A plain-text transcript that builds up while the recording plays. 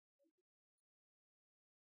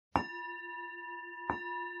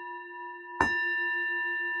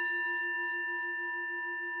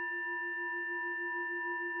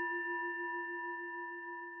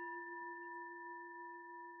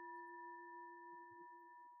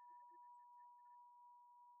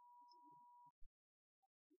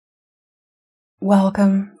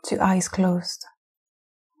Welcome to Eyes Closed.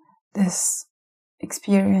 This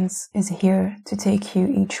experience is here to take you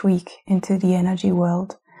each week into the energy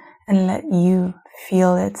world and let you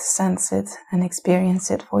feel it, sense it, and experience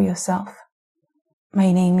it for yourself.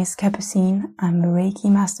 My name is Capucine. I'm a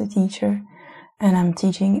Reiki master teacher, and I'm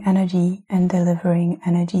teaching energy and delivering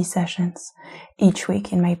energy sessions each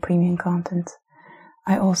week in my premium content.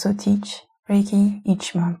 I also teach Reiki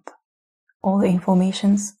each month. All the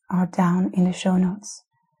informations are down in the show notes.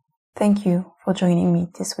 Thank you for joining me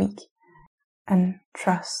this week. And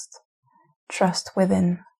trust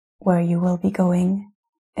within where you will be going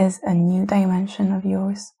is a new dimension of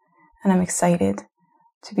yours. And I'm excited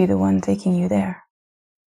to be the one taking you there.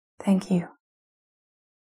 Thank you.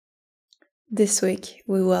 This week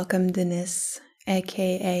we welcome Denise,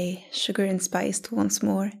 aka Sugar and Spiced, once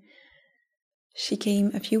more. She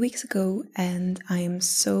came a few weeks ago and I am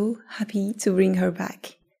so happy to bring her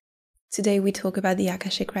back. Today we talk about the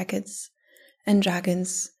Akashic Records and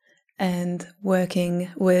dragons and working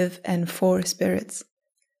with and for spirits.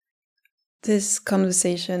 This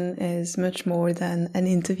conversation is much more than an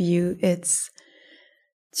interview. It's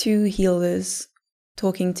two healers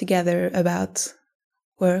talking together about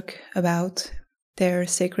work, about their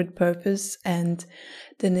sacred purpose, and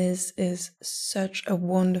Denise is such a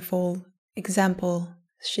wonderful example.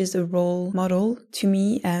 She's a role model to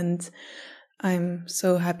me, and I'm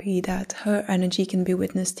so happy that her energy can be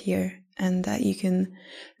witnessed here and that you can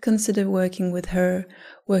consider working with her,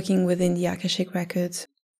 working within the Akashic Records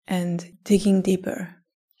and digging deeper.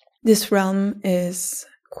 This realm is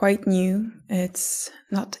quite new. It's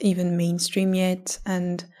not even mainstream yet,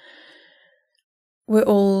 and we're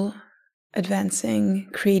all advancing,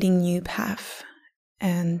 creating new path,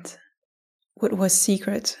 and what was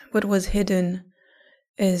secret, what was hidden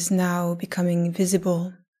is now becoming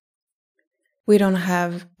visible. We don't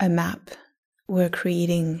have a map. We're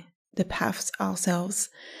creating the paths ourselves.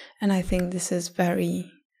 And I think this is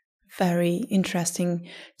very, very interesting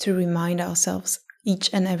to remind ourselves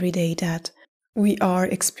each and every day that we are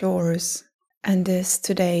explorers. And this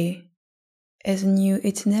today is a new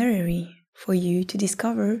itinerary for you to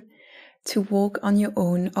discover, to walk on your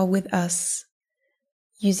own or with us,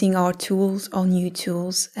 using our tools, our new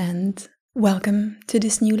tools, and welcome to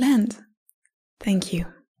this new land. Thank you.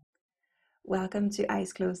 Welcome to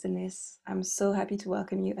Eyes Closed, Denise. I'm so happy to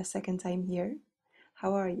welcome you a second time here.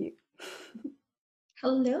 How are you?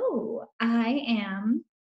 Hello, I am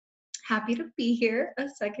happy to be here a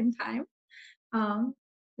second time.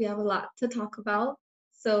 We have a lot to talk about.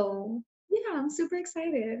 So, yeah, I'm super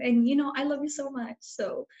excited. And, I love you so much.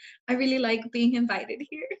 So, I really like being invited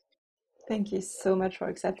here. Thank you so much for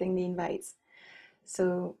accepting the invites.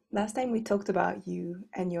 So, last time we talked about you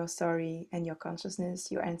and your story and your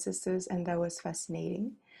consciousness, your ancestors, and that was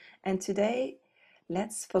fascinating. And today,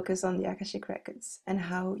 let's focus on the Akashic Records and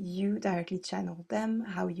how you directly channel them,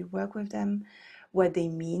 how you work with them, what they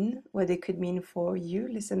mean, what they could mean for you,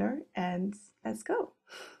 listener, and let's go.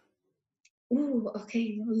 Ooh,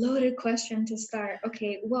 okay, loaded question to start.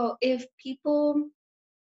 Okay, well, if people,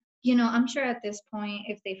 I'm sure at this point,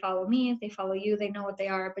 if they follow me, if they follow you, they know what they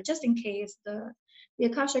are. But just in case, the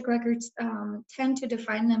Akashic Records tend to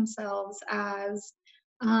define themselves as,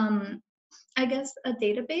 I guess, a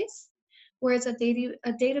database, where it's a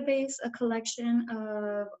database, a collection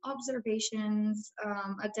of observations,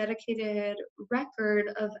 a dedicated record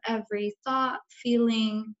of every thought,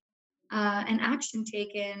 feeling, and action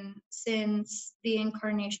taken since the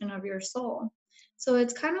incarnation of your soul. So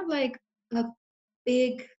it's kind of like a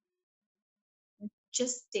big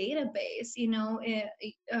just database, in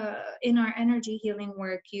our energy healing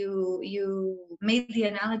work, you made the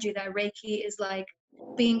analogy that Reiki is like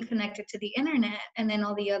being connected to the internet, and then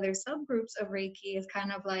all the other subgroups of Reiki is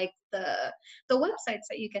kind of like the websites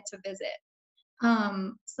that you get to visit.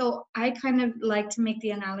 So I kind of like to make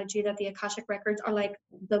the analogy that the Akashic Records are like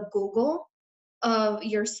the Google of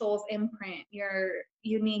your soul's imprint, your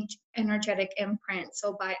unique energetic imprint.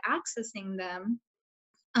 So by accessing them,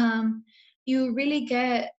 um, you really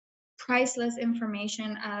get priceless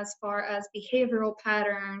information as far as behavioral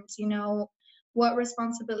patterns, what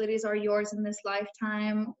responsibilities are yours in this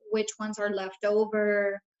lifetime, which ones are left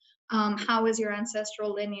over, how is your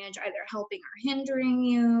ancestral lineage either helping or hindering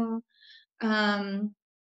you, um,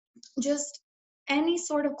 just any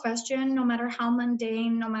sort of question, no matter how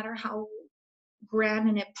mundane, no matter how grand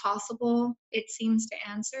and impossible it seems to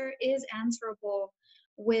answer, is answerable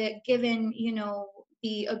with given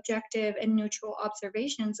the objective and neutral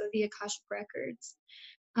observations of the Akashic Records.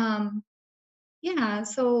 um yeah,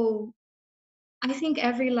 so I think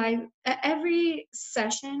every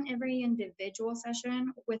session, every individual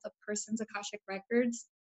session with a person's Akashic records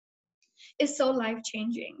is so life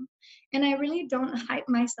changing. And I really don't hype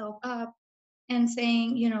myself up and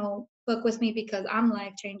saying, book with me because I'm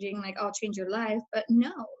life changing, like I'll change your life. But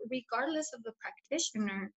no, regardless of the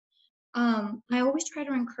practitioner, I always try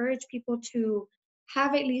to encourage people to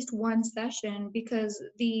have at least one session because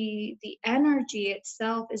the energy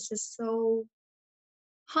itself is just so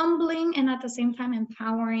humbling and at the same time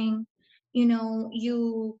empowering.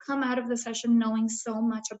 You come out of the session knowing so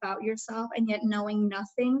much about yourself and yet knowing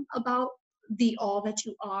nothing about the all that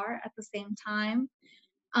you are at the same time.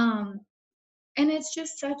 Um, and it's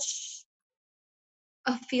just such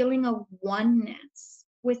a feeling of oneness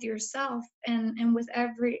with yourself and with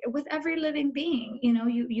every living being.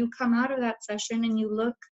 You come out of that session and you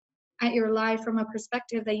look at your life from a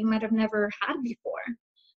perspective that you might have never had before.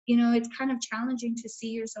 It's kind of challenging to see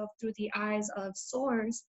yourself through the eyes of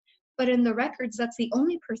source, but in the records, that's the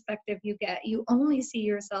only perspective you get. You only see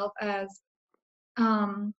yourself as,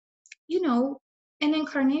 um, you know, an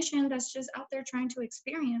incarnation that's just out there trying to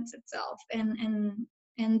experience itself, and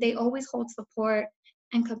they always hold support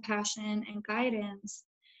and compassion and guidance.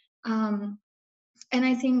 Um, and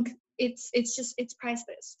I think it's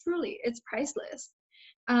priceless. Truly, it's priceless.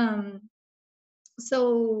 Um,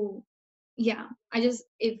 so yeah,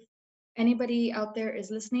 if anybody out there is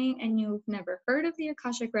listening and you've never heard of the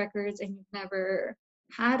Akashic records and you've never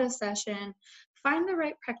had a session, find the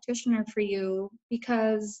right practitioner for you,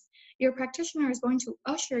 because your practitioner is going to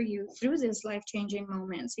usher you through this life-changing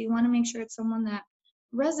moment. So you want to make sure it's someone that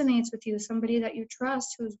resonates with you, somebody that you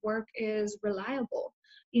trust, whose work is reliable.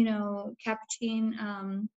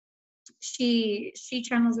 Capuchin, she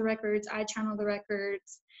channels the records, I channel the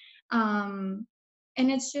records. um and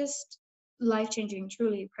it's just life changing,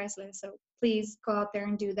 truly priceless. So please go out there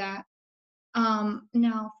and do that.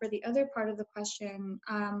 Now for the other part of the question,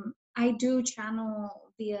 I do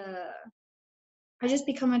channel via, I just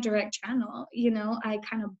become a direct channel. I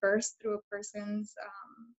kind of burst through a person's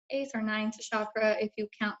eighth or ninth chakra, if you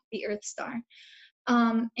count the earth star.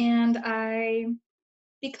 And I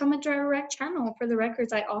become a direct channel for the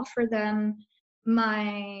records. I offer them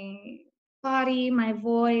my body, my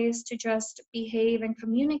voice to just behave and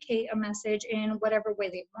communicate a message in whatever way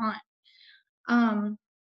they want. Um,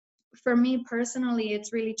 for me personally,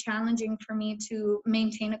 it's really challenging for me to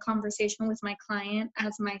maintain a conversation with my client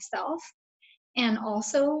as myself and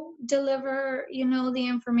also deliver, the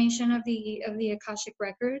information of the Akashic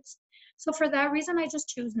records. So for that reason, I just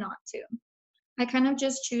choose not to. I kind of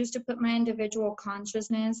just choose to put my individual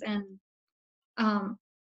consciousness and, um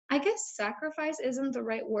I guess sacrifice isn't the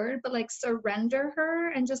right word, but like surrender her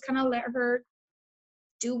and just kind of let her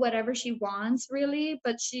do whatever she wants, really,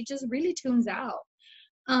 but she just really tunes out.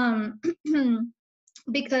 Um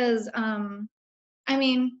because I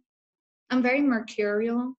mean, I'm very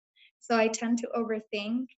mercurial, so I tend to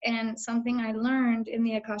overthink, and something I learned in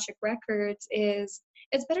the Akashic records is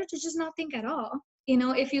it's better to just not think at all.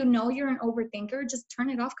 If you know you're an overthinker, just turn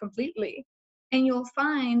it off completely. And you'll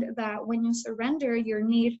find that when you surrender your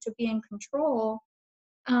need to be in control,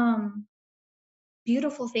 um,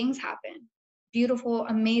 beautiful things happen. Beautiful,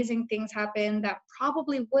 amazing things happen that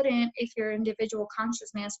probably wouldn't if your individual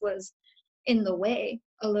consciousness was in the way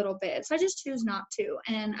a little bit. So I just choose not to.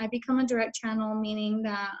 And I become a direct channel, meaning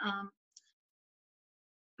that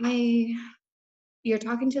I you're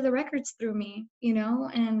talking to the records through me,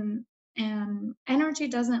 and energy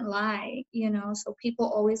doesn't lie. So people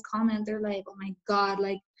always comment, they're like, oh my God,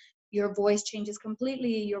 like your voice changes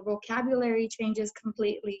completely, your vocabulary changes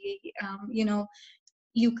completely.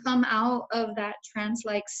 You come out of that trance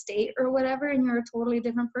like state or whatever and you're a totally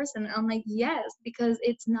different person. And I'm like, yes, because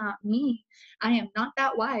it's not me. I am not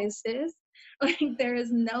that wise, sis. Like there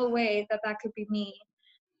is no way that that could be me.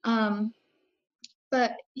 um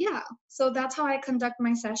but yeah, so that's how I conduct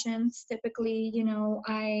my sessions typically.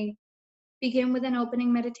 I begin with an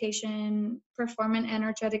opening meditation, perform an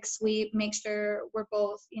energetic sweep, make sure we're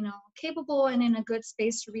both capable and in a good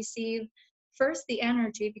space to receive first the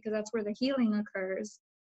energy, because that's where the healing occurs,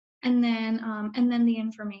 and then the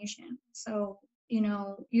information. So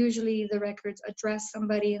usually the records address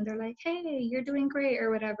somebody and they're like, hey, you're doing great or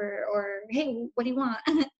whatever, or hey, what do you want?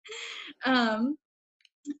 um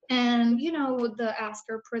and the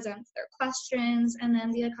asker presents their questions, and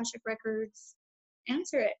then the Akashic records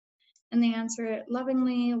answer it, and they answer it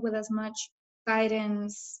lovingly with as much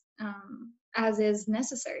guidance as is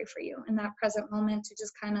necessary for you in that present moment to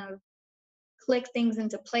just kind of click things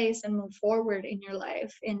into place and move forward in your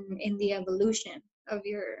life in the evolution of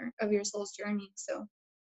your soul's journey. So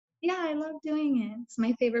yeah, I love doing it. It's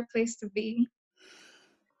my favorite place to be.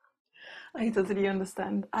 I totally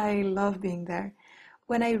understand. I love being there.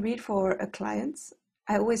 When I read for a client,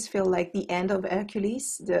 I always feel like the end of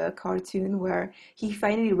Hercules, the cartoon where he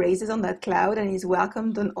finally raises on that cloud and is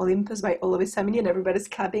welcomed on Olympus by all of his family and everybody's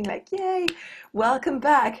clapping like, "Yay, welcome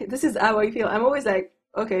back." This is how I feel. I'm always like,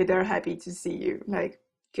 okay, they're happy to see you. Like,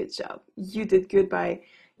 good job. You did good by,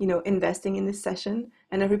 investing in this session.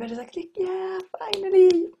 And everybody's like, yeah,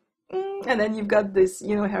 finally. And then you've got this,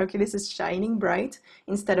 Hercules is shining bright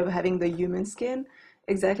instead of having the human skin.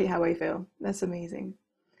 Exactly how I feel. That's amazing.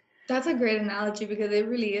 That's a great analogy because it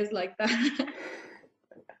really is like that.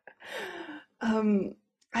 Um,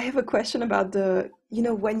 I have a question about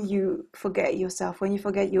when you forget yourself, when you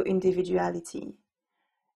forget your individuality,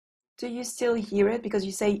 do you still hear it? Because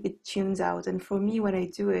you say it tunes out. And for me, when I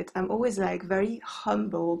do it, I'm always like very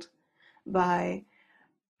humbled by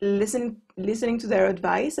listening to their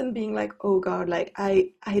advice and being like, oh God, like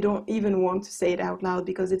I don't even want to say it out loud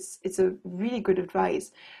because it's a really good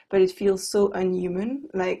advice, but it feels so unhuman,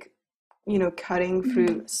 like, cutting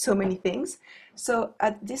through Mhm. so many things. So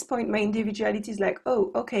at this point, my individuality is like,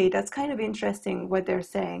 oh, okay, that's kind of interesting what they're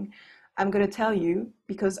saying. I'm gonna tell you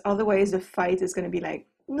because otherwise the fight is gonna be like,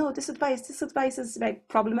 no, this advice is like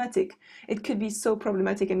problematic. It could be so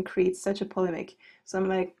problematic and create such a polemic. So I'm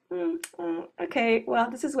like, okay, well,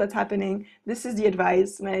 this is what's happening. This is the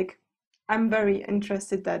advice. Like, I'm very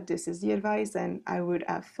interested that this is the advice, and I would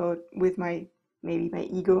have thought with maybe my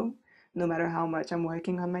ego, no matter how much I'm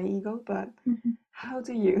working on my ego. But Mhm. how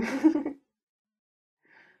do you?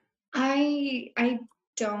 I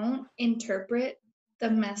don't interpret the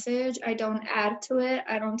message. I don't add to it.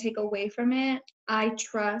 I don't take away from it. I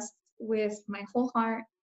trust with my whole heart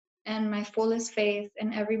and my fullest faith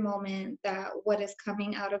in every moment that what is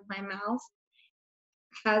coming out of my mouth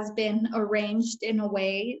has been arranged in a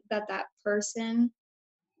way that that person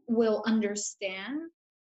will understand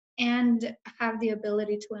and have the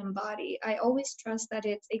ability to embody. I always trust that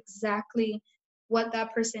it's exactly what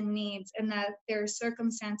that person needs and that their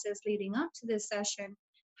circumstances leading up to this session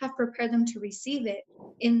have prepared them to receive it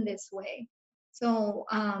in this way. So,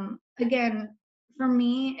 again, for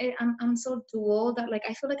me, I'm so dual that like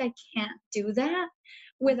I feel like I can't do that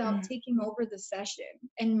without taking over the session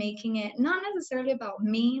and making it not necessarily about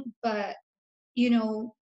me, but you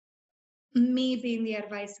know, me being the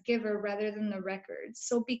advice giver rather than the records.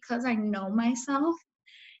 So because I know myself,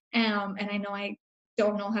 and I know I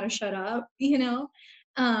don't know how to shut up,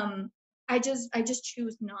 um, I just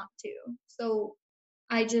choose not to. So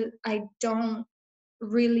I don't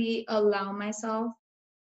really allow myself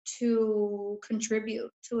to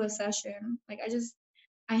contribute to a session. Like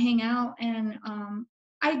I hang out and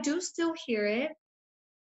I do still hear it,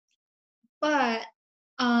 but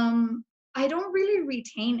I don't really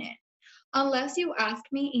retain it. Unless you ask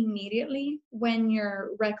me immediately when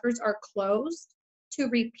your records are closed to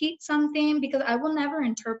repeat something, because I will never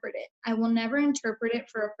interpret it. I will never interpret it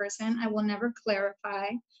for a person. I will never clarify.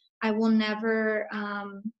 I will never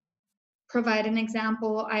provide an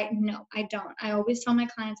example. I don't. I always tell my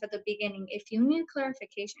clients at the beginning, if you need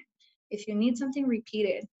clarification, if you need something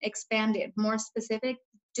repeated, expanded, more specific,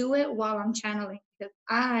 do it while I'm channeling because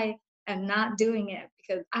I am not doing it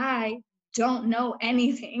because I don't know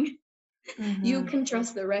anything. You Mm-hmm. can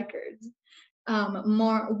trust the records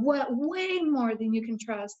way more than you can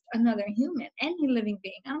trust another human, any living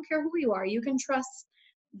being. I don't care who you are, you can trust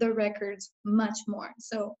the records much more.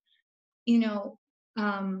 So you know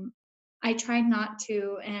um I try not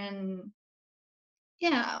to, and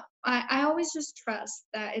yeah, I always just trust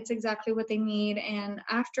that it's exactly what they need. And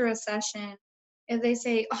after a session, if they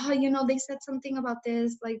say, oh, they said something about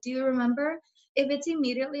this, like, do you remember? If it's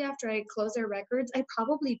immediately after I close their records, I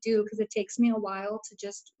probably do because it takes me a while to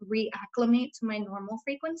just reacclimate to my normal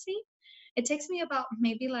frequency. It takes me about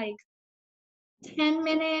maybe like 10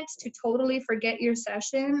 minutes to totally forget your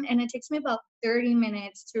session. And it takes me about 30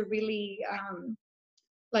 minutes to really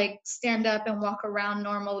like stand up and walk around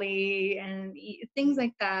normally and things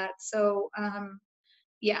like that. So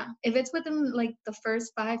yeah, if it's within like the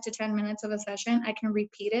first 5 to 10 minutes of a session, I can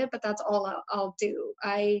repeat it, but that's all I'll do.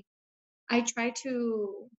 I try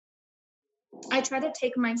to I try to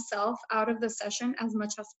take myself out of the session as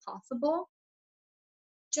much as possible,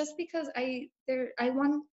 just because I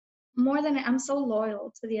want more than I'm so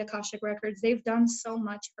loyal to the Akashic records. They've done so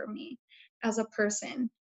much for me as a person,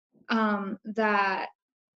 that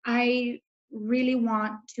I really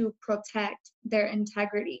want to protect their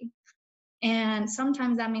integrity. And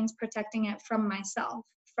sometimes that means protecting it from myself,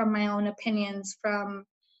 from my own opinions, from,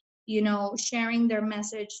 sharing their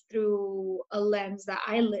message through a lens that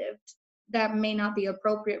I lived that may not be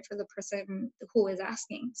appropriate for the person who is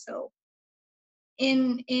asking. So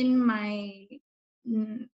in my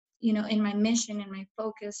mm, in my mission and my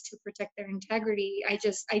focus to protect their integrity, I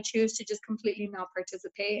choose to just completely not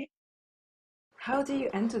participate. How do you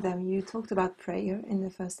enter them? You talked about prayer in the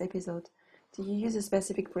first episode. Do you use a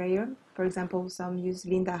specific prayer? For example, some use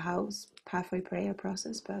Linda Howe's pathway prayer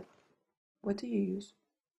process, but what do you use?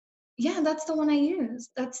 Yeah, that's the one I use.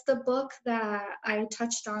 That's the book that I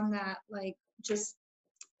touched on that like just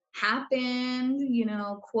happened,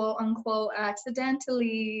 quote unquote,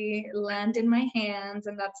 accidentally land in my hands.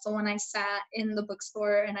 And that's the one I sat in the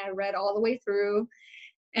bookstore and I read all the way through.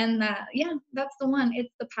 And yeah, that's the one.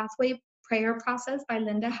 It's the Pathway Prayer Process by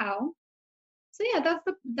Linda Howe. So yeah,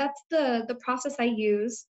 that's the process I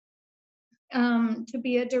use to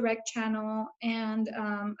be a direct channel. And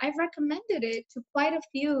I've recommended it to quite a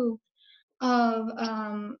few of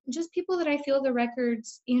just people that I feel the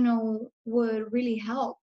records, would really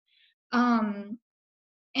help. Um,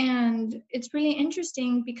 and it's really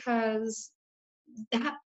interesting because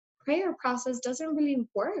that prayer process doesn't really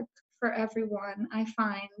work for everyone, I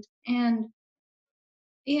find. And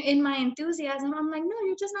in my enthusiasm, I'm like, no,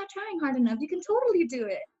 you're just not trying hard enough. You can totally do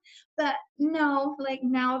it. But no, like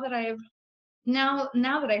now that I've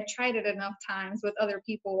tried it enough times with other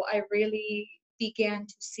people, I really began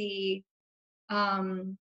to see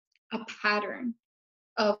um, a pattern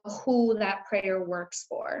of who that prayer works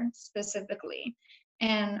for specifically.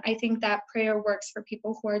 And I think that prayer works for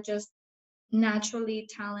people who are just naturally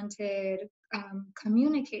talented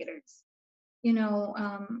communicators.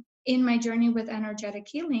 In my journey with energetic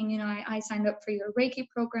healing, I signed up for your Reiki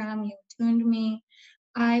program, you tuned me.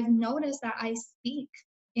 I've noticed that I speak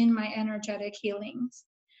in my energetic healings.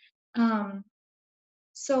 Um,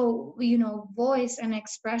 so, voice and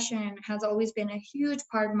expression has always been a huge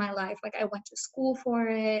part of my life. Like I went to school for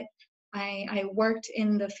it. I worked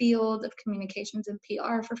in the field of communications and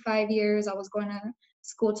PR for 5 years. I was going to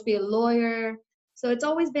school to be a lawyer. So it's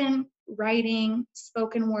always been writing,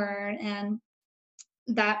 spoken word, and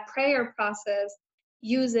that prayer process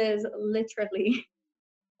uses literally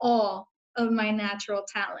all of my natural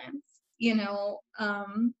talents,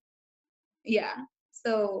 yeah.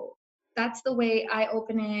 So that's the way I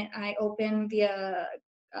open it. I open via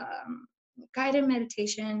um, guided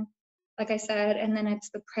meditation, like I said, and then it's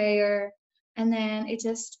the prayer, and then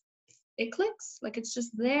it clicks, like it's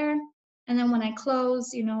just there. And then when I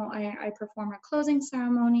close, I perform a closing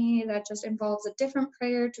ceremony that just involves a different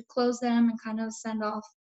prayer to close them and kind of send off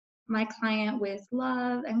my client with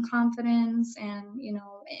love and confidence and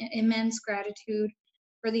immense gratitude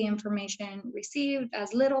for the information received,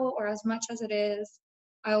 as little or as much as it is.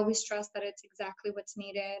 I always trust that it's exactly what's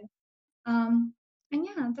needed. um, and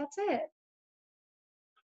yeah, that's it.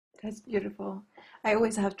 That's beautiful. I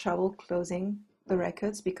always have trouble closing the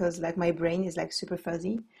records because like my brain is like super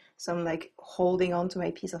fuzzy. So I'm like holding on to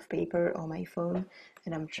my piece of paper or my phone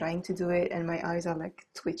and I'm trying to do it and my eyes are like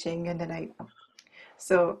twitching and then I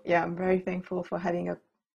so yeah, I'm very thankful for having a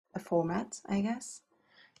format, I guess,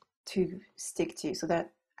 to stick to so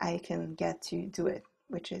that I can get to do it,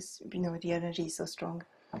 which is, the energy is so strong.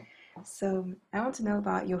 So I want to know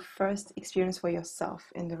about your first experience for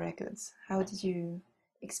yourself in the records. How did you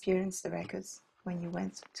experience the records when you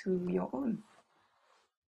went to your own?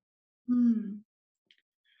 Hmm.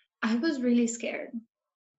 I was really scared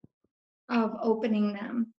of opening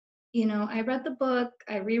them. I read the book,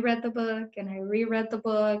 I reread the book, and I reread the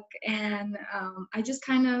book, and I just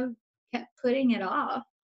kind of kept putting it off.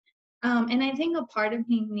 And I think a part of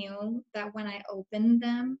me knew that when I opened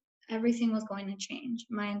them, everything was going to change.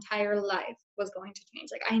 My entire life was going to change.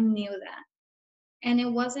 Like I knew that. And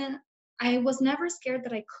I was never scared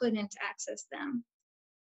that I couldn't access them.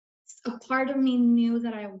 A part of me knew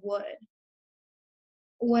that I would.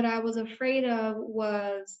 What I was afraid of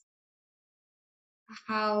was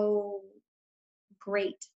how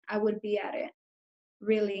great I would be at it,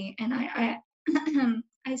 really. And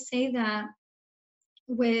I say that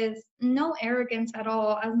with no arrogance at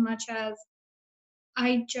all, as much as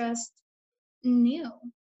I just knew.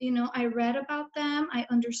 I read about them, I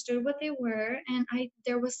understood what they were, and I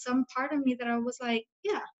there was some part of me that I was like,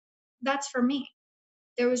 yeah, that's for me.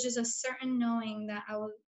 There was just a certain knowing that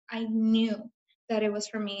I knew that it was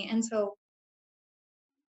for me. And so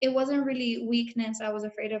it wasn't really weakness I was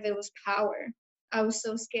afraid of, it was power. I was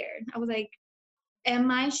so scared. I was like, am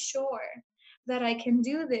I sure that I can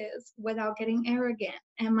do this without getting arrogant?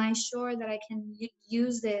 Am I sure that I can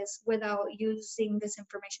use this without using this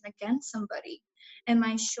information against somebody? Am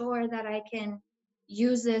I sure that I can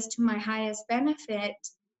use this to my highest benefit,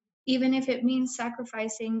 even if it means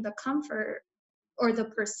sacrificing the comfort or the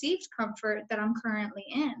perceived comfort that I'm currently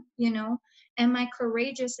in? Am I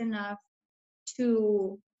courageous enough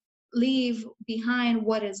to leave behind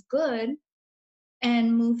what is good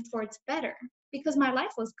and move towards better, because my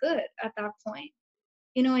life was good at that point.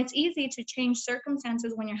 You know, it's easy to change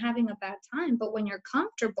circumstances when you're having a bad time, but when you're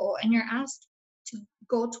comfortable and you're asked to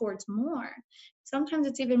go towards more, sometimes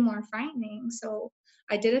it's even more frightening. So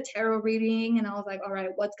I did a tarot reading and I was like, all right,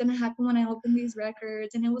 what's going to happen when I open these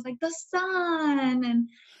records? And it was like the sun and,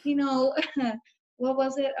 you know, what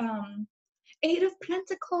was it? Eight of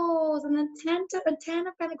Pentacles and then ten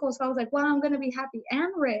of Pentacles. So I was like, wow, I'm gonna be happy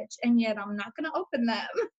and rich, and yet I'm not gonna open them.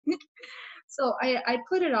 So I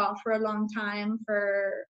put it off for a long time,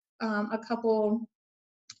 for a couple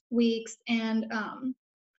weeks, and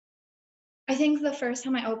I think the first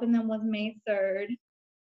time I opened them was May 3rd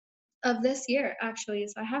of this year, actually.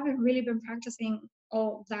 So I haven't really been practicing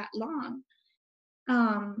all that long.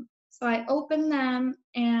 So I opened them,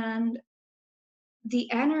 and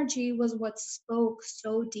the energy was what spoke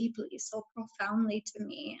so deeply, so profoundly to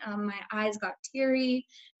me. My eyes got teary,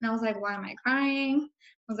 and I was like, why am I crying?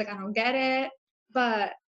 I was like, I don't get it.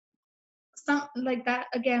 But some like that,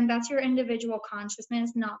 again, that's your individual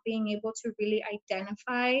consciousness not being able to really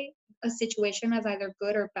identify a situation as either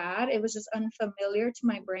good or bad. It was just unfamiliar to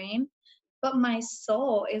my brain. But my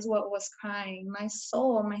soul is what was crying. My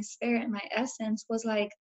soul, my spirit, my essence was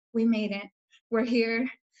like, we made it. We're here.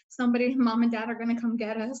 Somebody, mom and dad are going to come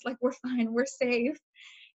get us. Like, we're fine. We're safe.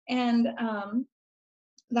 And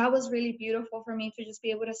that was really beautiful for me to just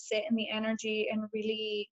be able to sit in the energy and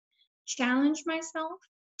really challenge myself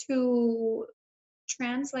to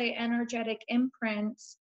translate energetic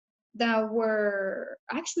imprints that were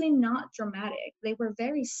actually not dramatic. They were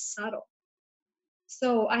very subtle.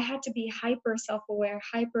 So I had to be hyper self-aware,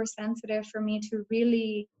 hypersensitive for me to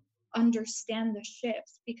really understand the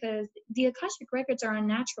shifts, because the Akashic records are a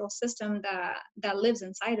natural system that lives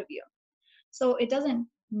inside of you. So it doesn't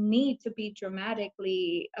need to be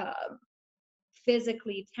dramatically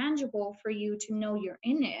physically tangible for you to know you're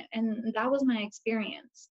in it. And that was my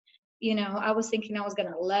experience. You know, I was thinking I was going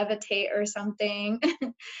to levitate or something,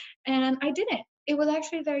 and I didn't. It was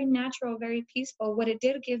actually very natural, very peaceful. What it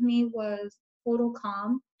did give me was total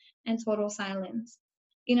calm and total silence.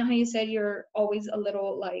 You know how you said you're always a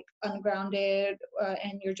little like ungrounded,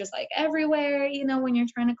 and you're just like everywhere, you know, when you're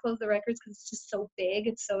trying to close the records because it's just so big,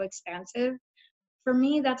 it's so expansive. For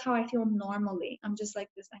me, that's how I feel normally. I'm just like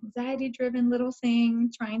this anxiety driven little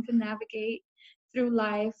thing trying to navigate through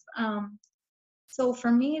life. So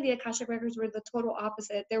for me, the Akashic records were the total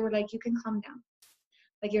opposite. They were like, you can calm down,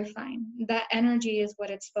 like you're fine. That energy is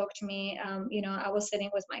what it spoke to me. You know, I was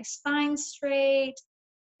sitting with my spine straight,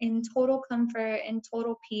 in total comfort, in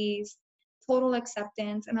total peace, total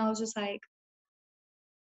acceptance. And I was just like,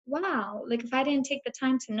 wow, like if I didn't take the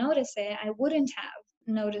time to notice it, I wouldn't have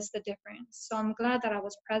noticed the difference. So I'm glad that I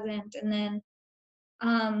was present. And then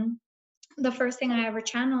um, the first thing I ever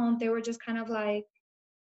channeled, they were just kind of like,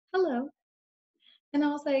 hello. And I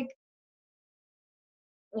was like,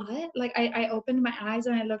 what? Like I opened my eyes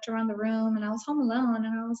and I looked around the room and I was home alone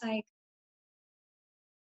and I was like,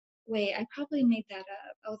 wait, I probably made that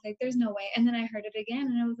up. I was like, there's no way. And then I heard it again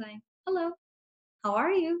and I was like, hello, how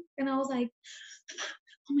are you? And I was like,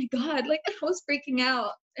 oh my God, like I was freaking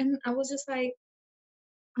out. And I was just like,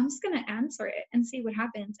 I'm just gonna answer it and see what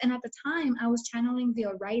happens. And at the time I was channeling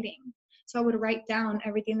via writing. So I would write down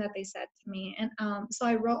everything that they said to me. And so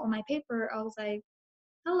I wrote on my paper, I was like,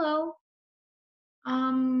 hello,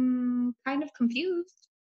 kind of confused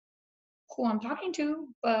who I'm talking to,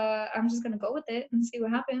 but I'm just gonna go with it and see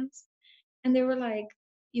what happens. And they were like,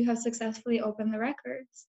 you have successfully opened the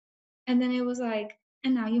records. And then it was like,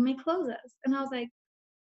 and now you may close us. And I was like,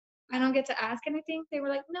 I don't get to ask anything. They were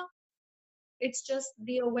like, no, it's just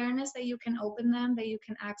the awareness that you can open them, that you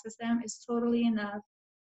can access them is totally enough.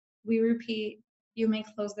 We repeat, you may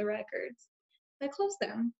close the records. I closed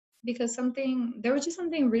them because there was just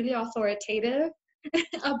something really authoritative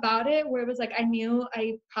about it, where it was like I knew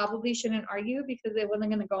I probably shouldn't argue because it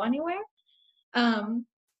wasn't going to go anywhere.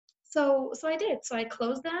 So I did. So I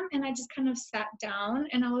closed them and I just kind of sat down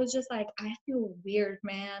and I was just like, I feel weird,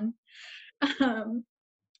 man. Um,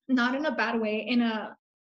 Not in a bad way,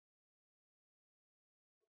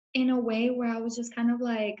 in a way where I was just kind of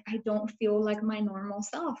like, I don't feel like my normal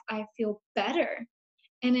self. I feel better.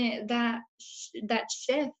 And that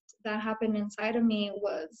shift that happened inside of me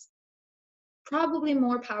was probably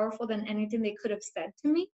more powerful than anything they could have said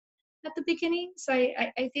to me at the beginning. So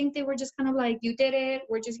I think they were just kind of like, you did it.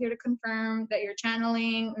 We're just here to confirm that you're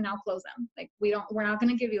channeling. Now close them. Like we're not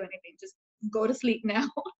gonna give you anything. Just go to sleep now.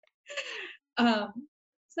 um,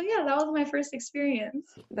 so yeah, that was my first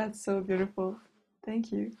experience. That's so beautiful.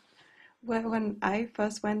 Thank you. Well, when I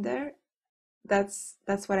first went there, that's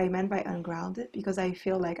what I meant by ungrounded, because I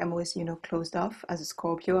feel like I'm always, closed off as a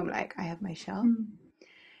Scorpio. I'm like, I have my shell. Mm.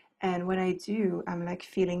 And when I do, I'm like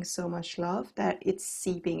feeling so much love that it's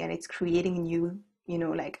seeping and it's creating new,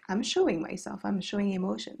 like I'm showing myself, I'm showing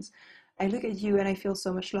emotions. I look at you and I feel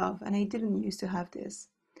so much love, and I didn't used to have this.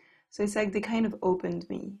 So it's like they kind of opened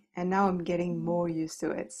me, and now I'm getting more used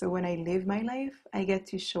to it. So when I live my life, I get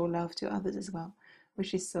to show love to others as well,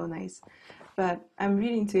 which is so nice. But I'm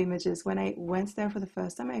reading two images. When I went there for the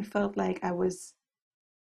first time, I felt like I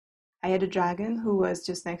had a dragon who was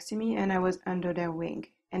just next to me, and I was under their wing,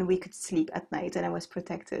 and we could sleep at night, and I was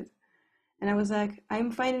protected. And I was like,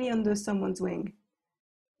 I'm finally under someone's wing.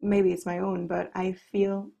 Maybe it's my own, but I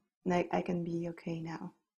feel like I can be okay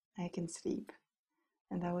now. I can sleep.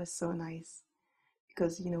 And that was so nice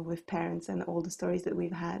because, with parents and all the stories that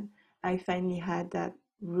we've had, I finally had that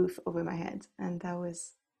roof over my head. And that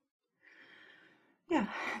was, yeah,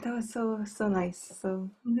 that was so, so nice. So,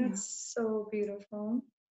 yeah. That's so beautiful.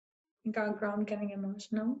 Got ground getting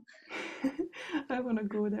emotional. I want to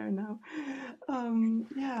go there now.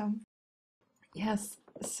 Yeah. Yes.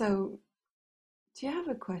 So, do you have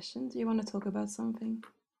a question? Do you want to talk about something?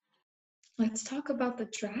 Let's talk about the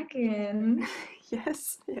dragon.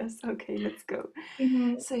 Yes. Yes. Okay, let's go. You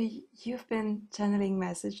know, So, you've been channeling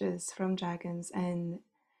messages from dragons, and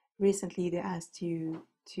recently they asked you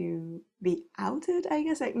to be outed, I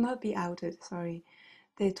guess, like not be outed, sorry.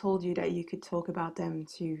 They told you that you could talk about them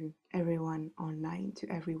to everyone online,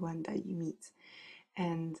 to everyone that you meet.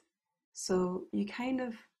 And so you kind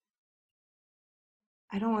of,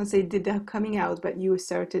 I don't want to say did their coming out, but you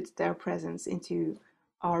asserted their presence into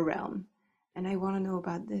our realm. And I want to know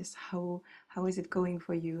about this. How is it going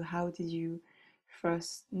for you? How did you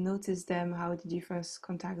first notice them? How did you first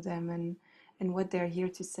contact them? And what they're here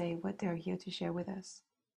to say, what they're here to share with us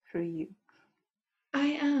through you.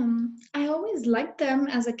 I always liked them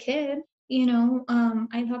as a kid.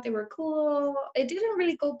 I thought they were cool. It didn't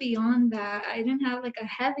really go beyond that. I didn't have like a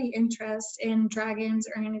heavy interest in dragons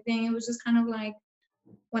or anything. It was just kind of like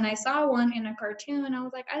when I saw one in a cartoon, I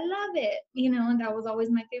was like, I love it, and that was always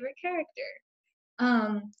my favorite character.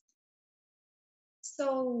 Um,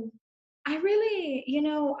 so I really,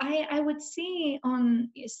 I would see on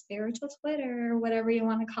spiritual Twitter or whatever you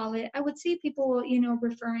want to call it, I would see people,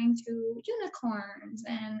 referring to unicorns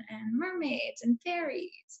and mermaids and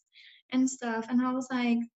fairies and stuff. And I was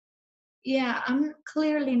like, yeah, I'm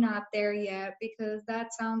clearly not there yet because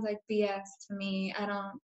that sounds like BS to me. I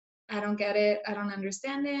don't get it. I don't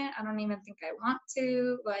understand it. I don't even think I want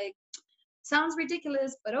to. Like, sounds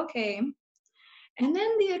ridiculous, but okay. And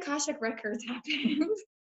then the Akashic Records happened.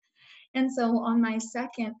 And so on my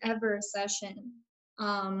second ever session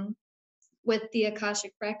um, with the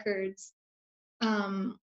Akashic Records,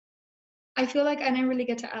 um, I feel like I didn't really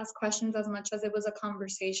get to ask questions as much as it was a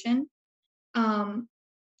conversation. Um,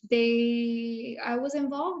 I was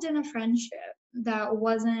involved in a friendship that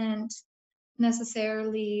wasn't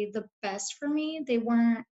necessarily the best for me. They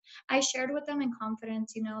weren't. I shared with them in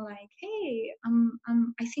confidence, like, hey,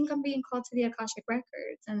 I think I'm being called to the Akashic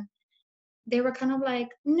Records, and they were kind of like,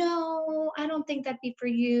 no, I don't think that'd be for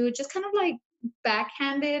you. Just kind of like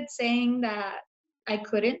backhanded saying that I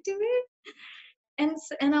couldn't do it.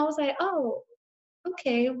 And I was like, oh,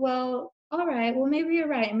 okay, well, all right, well, maybe you're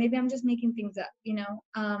right. Maybe I'm just making things up.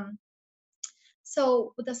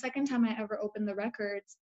 So the second time I ever opened the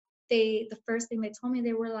records, the first thing they told me,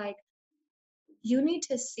 they were like, you need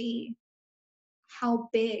to see how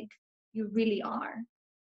big you really are.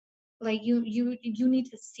 Like you need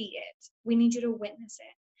to see it. We need you to witness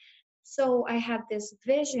it. So I had this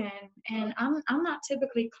vision, and I'm not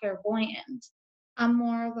typically clairvoyant. I'm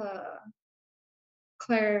more of a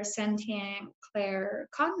clairsentient,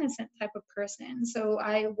 claircognizant type of person. So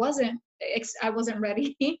I wasn't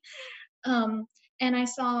ready. um, and I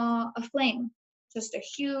saw a flame, just a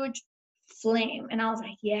huge flame, and I was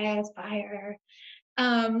like, yes, fire.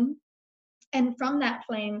 Um, and from that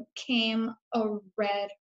flame came a red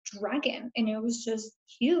dragon, and it was just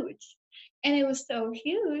huge. And it was so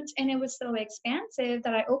huge and it was so expansive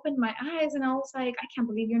that I opened my eyes and I was like, I can't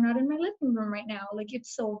believe you're not in my living room right now. Like,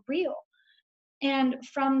 it's so real. And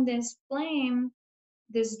from this flame,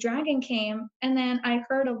 this dragon came, and then I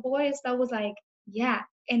heard a voice that was like, yeah,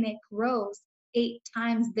 and it grows 8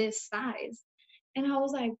 times this size. And I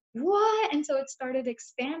was like, what? And so it started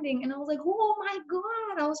expanding, and I was like, oh my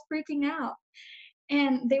God, I was freaking out.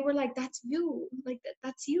 And they were like, that's you, like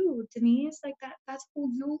that's you, Denise, like that's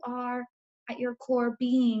who you are at your core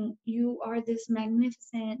being. You are this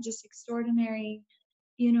magnificent, just extraordinary,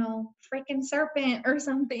 freaking serpent or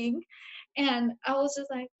something. And I was just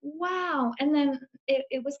like, wow. And then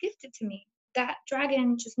it was gifted to me. that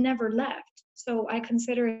dragon just never left. So I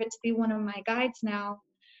consider it to be one of my guides now.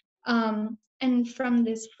 And from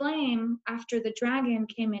this flame, after the dragon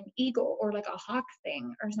came an eagle or like a hawk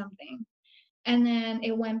thing or something. And then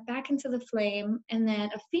it went back into the flame, and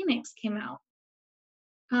then a phoenix came out.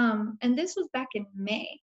 And this was back in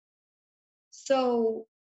May. So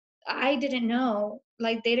I didn't know,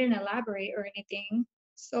 like they didn't elaborate or anything.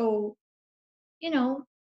 So, you know,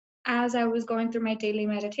 as I was going through my daily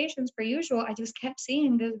meditations per usual, I just kept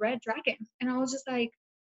seeing this red dragon. And I was just like,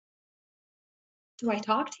 do I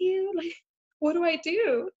talk to you? Like, what do I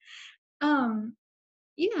do? Um,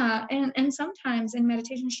 yeah, and sometimes in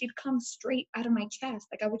meditation she'd come straight out of my chest.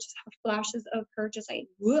 Like I would just have flashes of her just like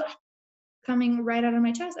 "Whoa," coming right out of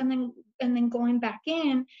my chest, and then going back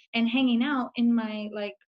in and hanging out in my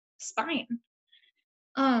like spine.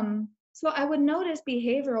 So I would notice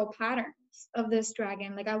behavioral patterns of this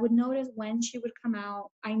dragon. Like I would notice when she would come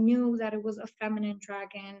out. I knew that it was a feminine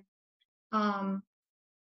dragon. Um,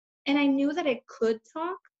 and I knew that it could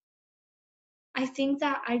talk. I think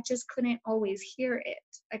that I just couldn't always hear it.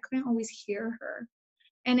 I couldn't always hear her.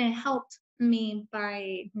 And it helped me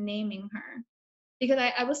by naming her. Because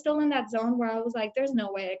I was still in that zone where I was like, there's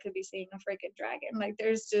no way I could be seeing a freaking dragon. Like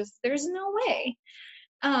there's no way.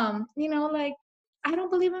 Like I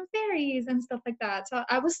don't believe in fairies and stuff like that. So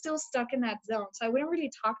I was still stuck in that zone. So I wouldn't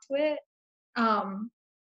really talk to it. Um,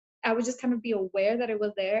 I would just kind of be aware that it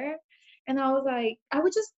was there. And I was like, I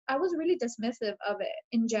was really dismissive of it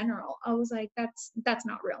in general. I was like, that's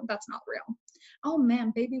not real. That's not real. Oh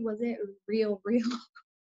man, baby, was it real, real?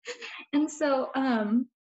 And so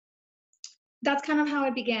that's kind of how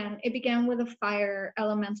it began. It began with a fire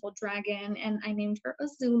elemental dragon, and I named her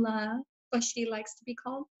Azula, but she likes to be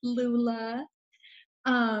called Lula.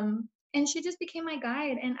 And she just became my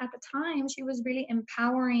guide. And at the time, she was really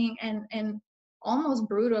empowering and almost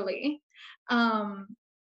brutally um,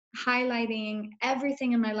 highlighting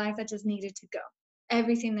everything in my life that just needed to go.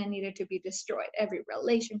 Everything that needed to be destroyed, every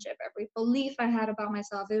relationship, every belief I had about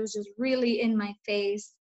myself. It was just really in my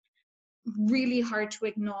face, really hard to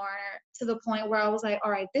ignore, to the point where I was like,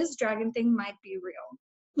 all right, this dragon thing might be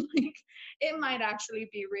real. Like it might actually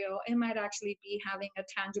be real. It might actually be having a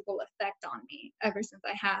tangible effect on me ever since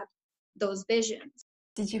I had those visions.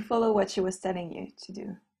 Did you follow what she was telling you to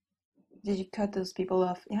do? Did you cut those people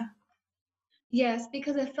off? Yeah. Yes,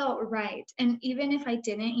 because it felt right. And even if I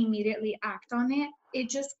didn't immediately act on it, it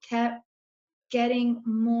just kept getting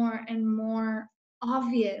more and more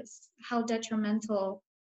obvious how detrimental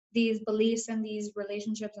these beliefs and these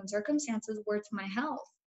relationships and circumstances were to my health,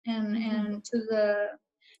 and to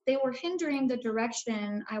they were hindering the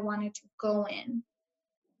direction I wanted to go in.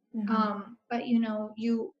 But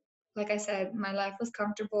you like I said, my life was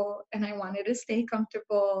comfortable and I wanted to stay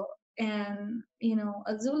comfortable. And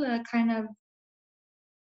Azula kind of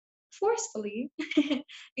forcefully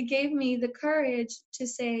it gave me the courage to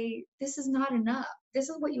say, this is not enough. This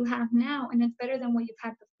is what you have now and it's better than what you've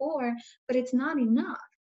had before, but it's not enough.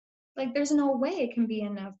 Like there's no way it can be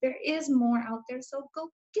enough. There is more out there, so go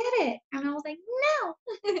get it. And I was like,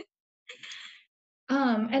 no.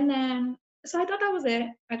 And then so I thought that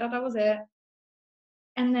was it.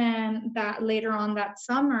 And then that later on that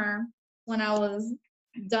summer, when I was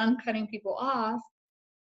done cutting people off,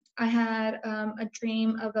 I had a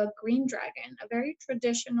dream of a green dragon, a very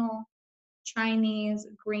traditional Chinese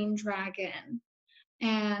green dragon.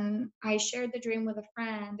 And I shared the dream with a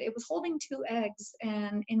friend. It was holding two eggs,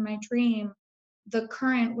 and in my dream, the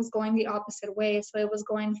current was going the opposite way. So it was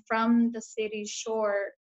going from the city's shore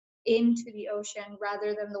into the ocean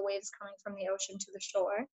rather than the waves coming from the ocean to the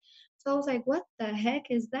shore. So I was like, what the heck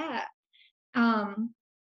is that? Um,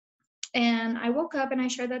 and I woke up and I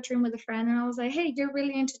shared that dream with a friend, and I was like, hey, you're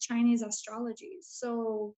really into Chinese astrology.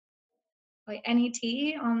 So like any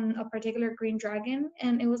tea on a particular green dragon?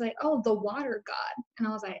 And it was like, oh, the water god. And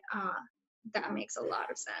I was like, that makes a lot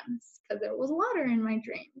of sense because there was water in my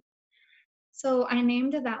dream. So I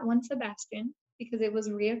named that one Sebastian because it was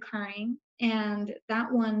reoccurring. And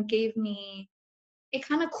that one gave me, it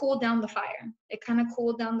kind of cooled down the fire.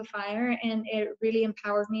 And it really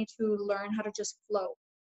empowered me to learn how to just flow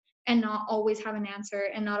and not always have an answer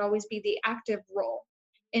and not always be the active role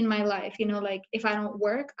in my life. Like if I don't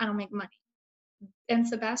work, I don't make money. And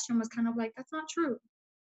Sebastian was kind of like, that's not true.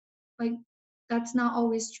 Like, that's not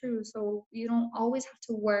always true. So you don't always have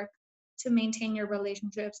to work to maintain your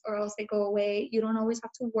relationships or else they go away. You don't always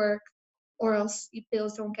have to work or else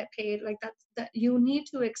bills don't get paid. Like that you need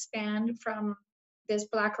to expand from this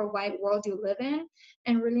black or white world you live in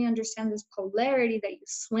and really understand this polarity that you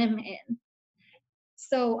swim in.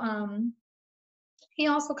 So he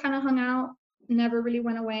also kind of hung out never really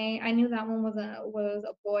went away. I knew that one was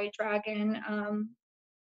a boy dragon.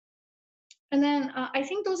 And then I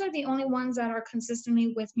think those are the only ones that are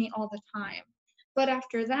consistently with me all the time. But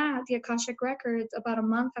after that, the Akashic Records, about a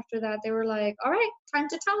month after that, they were like, all right, time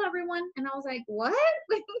to tell everyone. And I was like, what?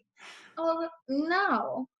 Oh,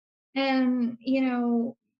 no. And,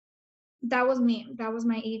 that was me. That was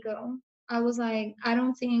my ego. I was like, I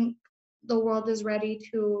don't think the world is ready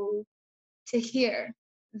to hear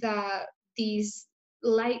that these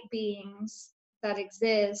light beings that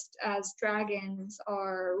exist as dragons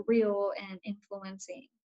are real and influencing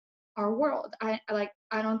our world. I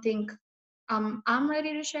don't think I'm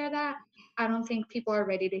ready to share that. I don't think people are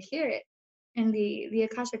ready to hear it. And the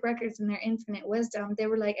Akashic Records in their infinite wisdom, they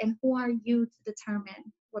were like, and who are you to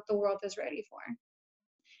determine what the world is ready for?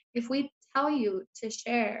 If we tell you to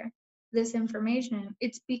share this information,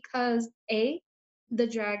 it's because the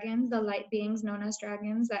dragons, the light beings known as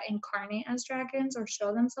dragons that incarnate as dragons or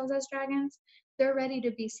show themselves as dragons, they're ready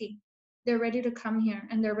to be seen. They're ready to come here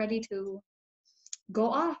and they're ready to go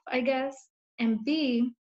off, I guess. And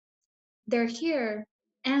B, they're here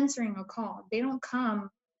answering a call. They don't come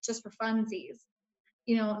just for funsies.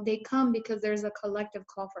 They come because there's a collective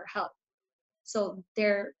call for help. So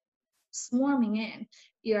they're swarming in.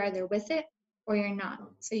 You're either with it or you're not.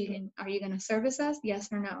 So are you gonna service us? Yes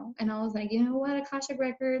or no? And I was like, you know what, Akashic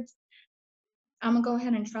Records, I'm gonna go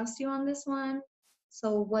ahead and trust you on this one.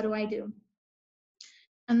 So what do I do?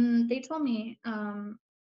 And they told me,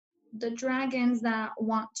 the dragons that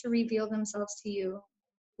want to reveal themselves to you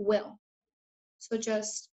will. So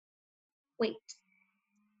just wait.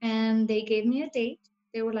 And they gave me a date.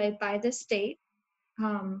 They were like, by this date,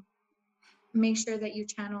 um, make sure that you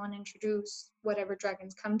channel and introduce whatever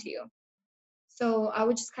dragons come to you. So I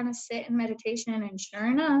would just kind of sit in meditation, and sure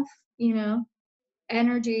enough,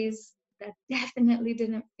 energies that definitely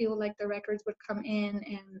didn't feel like the records would come in,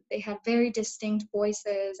 and they had very distinct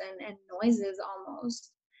voices and noises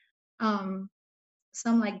almost.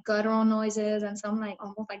 Some like guttural noises and some like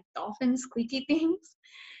almost like dolphin squeaky things.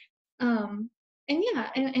 Um, and yeah,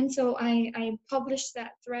 and so I published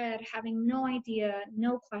that thread having no idea,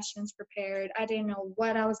 no questions prepared. I didn't know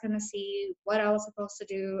what I was gonna see, what I was supposed to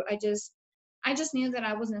do. I just knew that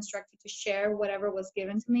I was instructed to share whatever was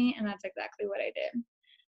given to me, and that's exactly what I did.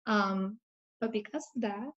 But because of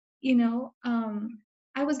that,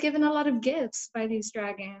 I was given a lot of gifts by these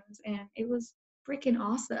dragons, and it was freaking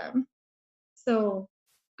awesome. So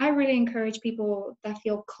I really encourage people that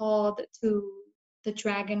feel called to the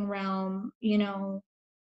dragon realm,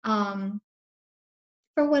 um,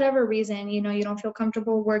 for whatever reason, you don't feel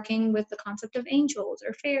comfortable working with the concept of angels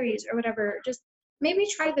or fairies or whatever, just maybe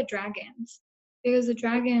try the dragons, because the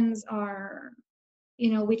dragons are,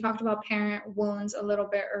 we talked about parent wounds a little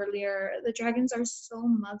bit earlier. The dragons are so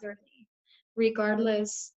motherly,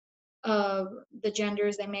 regardless of the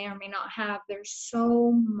genders they may or may not have. They're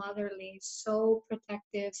so motherly, so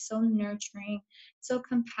protective, so nurturing, so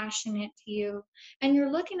compassionate to you. And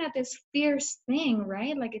you're looking at this fierce thing,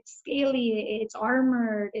 right? Like it's scaly, it's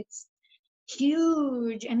armored, it's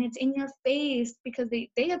huge, and it's in your face, because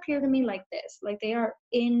they appear to me like this, like they are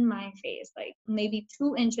in my face, like maybe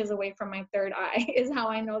 2 inches away from my third eye is how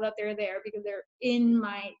I know that they're there, because they're in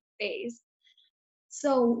my face.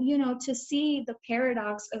 So to see the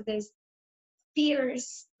paradox of this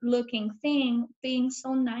fierce looking thing being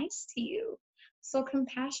so nice to you, so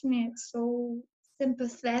compassionate, so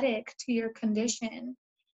sympathetic to your condition,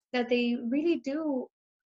 that they really do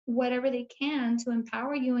whatever they can to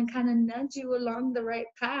empower you and kind of nudge you along the right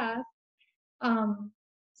path. Um,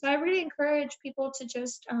 so I really encourage people to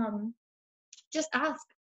just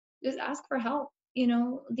ask, for help.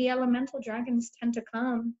 The elemental dragons tend to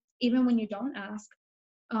come even when you don't ask,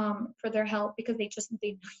 for their help, because they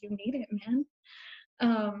know you need it, man.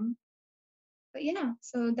 Um, but yeah,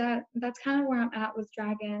 so that's kind of where I'm at with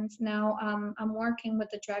dragons now. I'm working with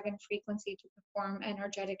the dragon frequency to perform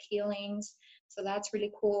energetic healings, so that's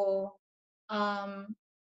really cool. Um,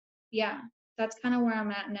 yeah, that's kind of where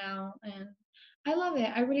I'm at now, and I love it.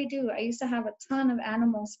 I really do. I used to have a ton of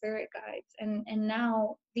animal spirit guides, and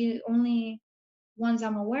now the only ones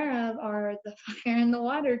I'm aware of are the fire and the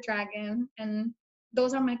water dragon, and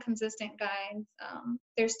those are my consistent guides.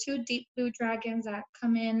 There's 2 deep blue dragons that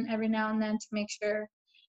come in every now and then to make sure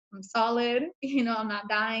I'm solid, I'm not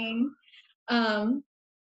dying. Um,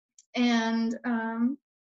 and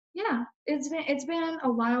yeah, it's been a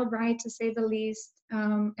wild ride, to say the least.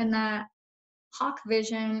 And that Hawk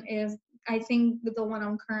Vision is, I think, the one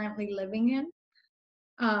I'm currently living in.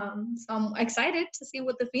 So I'm excited to see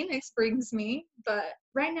what the Phoenix brings me. But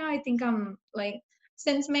right now, I think I'm like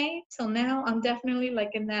since May till now, I'm definitely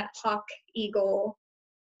like in that hawk eagle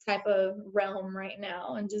type of realm right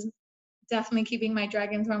now, and just definitely keeping my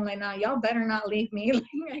dragons where I'm like, nah, y'all better not leave me. Like,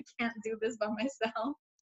 I can't do this by myself.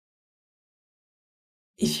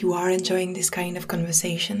 If you are enjoying this kind of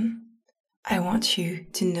conversation, I want you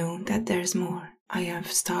to know that there's more. I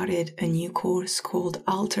have started a new course called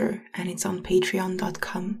Alter, and it's on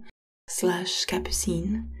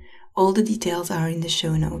patreon.com/Capucine. All the details are in the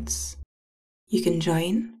show notes. You can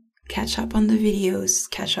join, catch up on the videos,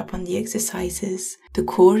 catch up on the exercises. The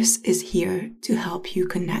course is here to help you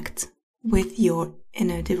connect with your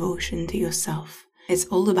inner devotion to yourself. It's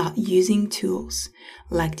all about using tools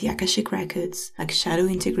like the Akashic Records, like shadow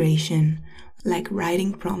integration, like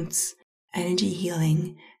writing prompts, energy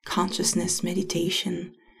healing, consciousness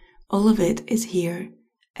meditation. All of it is here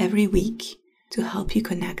every week to help you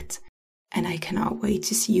connect, and I cannot wait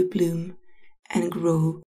to see you bloom and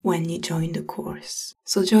grow when you join the course.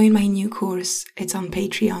 So join my new course. It's on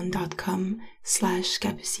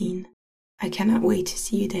patreon.com/Capucine. I cannot wait to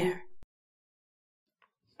see you there.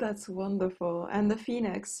 That's wonderful. And the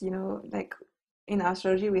phoenix, like in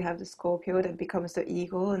astrology, we have the Scorpio that becomes the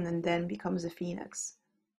eagle and then becomes the phoenix.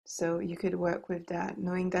 So you could work with that,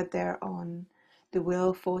 knowing that they're on the Wheel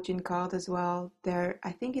of Fortune card as well. They're,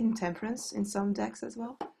 I think, in Temperance in some decks as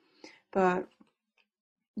well. But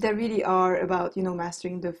they really are about,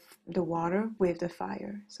 mastering the water with the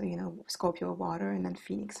fire. So, Scorpio water and then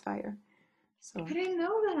Phoenix fire. So I didn't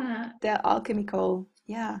know that. they're alchemical.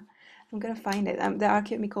 Yeah, I'm gonna find it. They're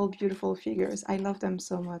alchemical, beautiful figures. I love them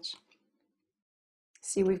so much.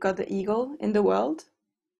 See, we've got the eagle in the world.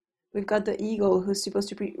 We've got the eagle who's supposed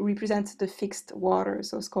to represent the fixed water,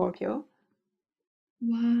 so Scorpio.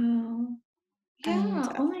 Wow. And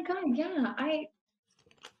Yeah. Oh my God. Yeah. I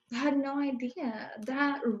had no idea.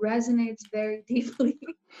 That resonates very deeply.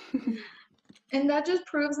 And that just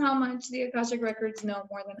proves how much the Akashic Records know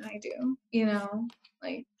more than I do.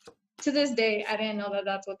 Like to this day, I didn't know that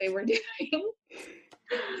that's what they were doing.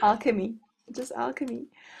 alchemy, just alchemy,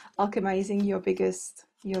 alchemizing your biggest,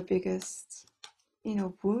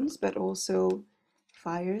 wounds, but also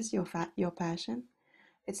fires, your passion.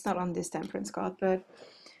 It's not on this temperance card, but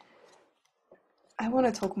I want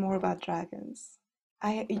to talk more about dragons.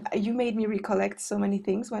 You made me recollect so many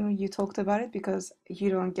things when you talked about it, because you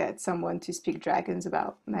don't get someone to speak dragons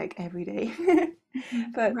about like every day.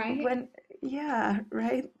 But Right? yeah,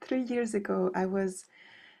 right, 3 years ago, I was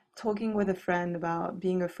talking with a friend about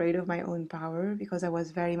being afraid of my own power because I was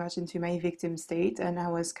very much into my victim state and I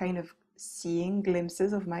was kind of seeing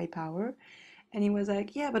glimpses of my power. And he was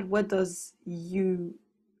like, yeah, but what does you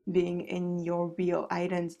being in your real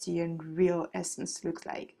identity and real essence look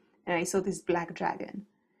like? And I saw this black dragon.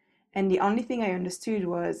 And the only thing I understood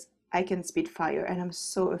was I can spit fire, and I'm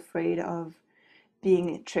so afraid of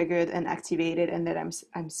being triggered and activated, and that I'm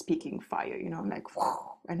speaking fire. I'm like,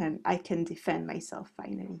 whoa, and then I can defend myself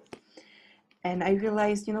finally. And I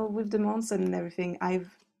realized, with the monster and everything, I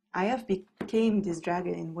have became this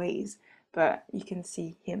dragon in ways, but you can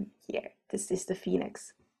see him here. This is the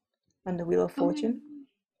phoenix on the Wheel of Oh my Fortune.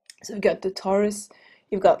 So you've got the Taurus,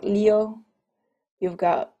 you've got Leo, you've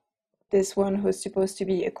got this one who's supposed to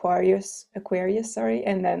be Aquarius, sorry,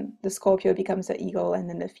 and then the Scorpio becomes the eagle, and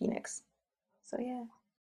then the phoenix. So yeah.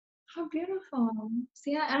 How beautiful.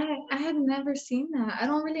 See, I had never seen that. I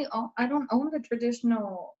don't own the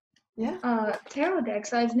traditional Yeah. tarot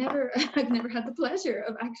decks. I've never I've never had the pleasure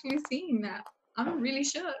of actually seeing that. I'm really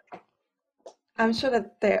shook. I'm sure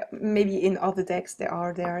that there maybe in other decks there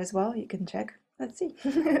are there as well. You can check. Let's see.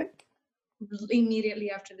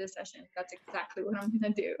 Immediately after this session, that's exactly what I'm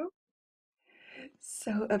gonna do.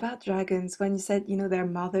 So about dragons, when you said, they're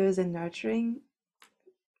mothers and nurturing,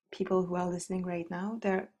 people who are listening right now,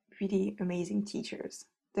 they're really amazing teachers.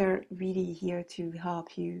 They're really here to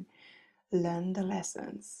help you learn the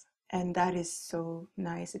lessons. And that is so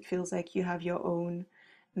nice. It feels like you have your own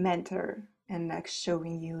mentor and like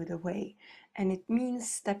showing you the way. And it means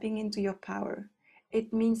stepping into your power.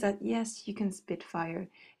 It means that yes, you can spit fire.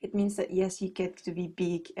 It means that yes, you get to be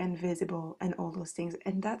big and visible and all those things.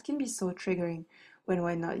 And that can be so triggering when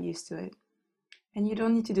we're not used to it. And you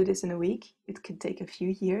don't need to do this in a week. It could take a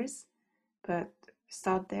few years, but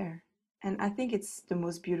start there. And I think it's the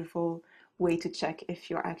most beautiful way to check if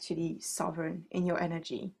you're actually sovereign in your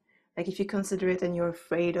energy. Like if you consider it and you're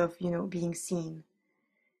afraid of, being seen.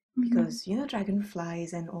 Because,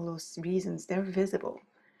 dragonflies and all those reasons, they're visible.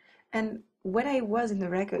 And when I was in the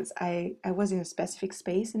records, I was in a specific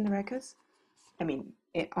space in the records. I mean,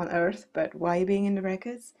 on Earth, but why being in the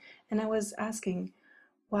records? And I was asking,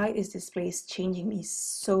 why is this place changing me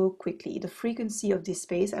so quickly? The frequency of this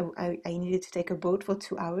space, I needed to take a boat for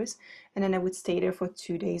 2 hours, and then I would stay there for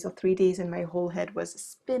 2 days or 3 days, and my whole head was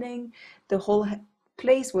spinning. The whole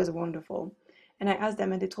place was wonderful. And I asked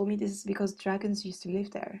them, and they told me this is because dragons used to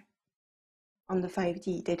live there on the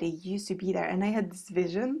 5D, that they used to be there. And I had this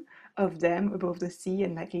vision of them above the sea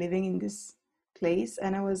and like living in this place.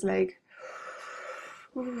 And I was like,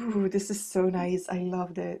 ooh, this is so nice. I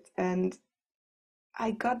loved it. And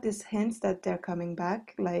I got this hint that they're coming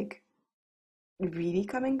back, like really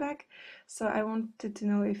coming back. So I wanted to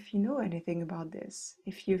know if you know anything about this,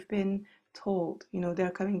 if you've been told, they're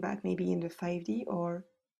coming back maybe in the 5D or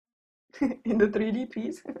in the 3D,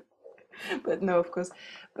 please. But no, of course.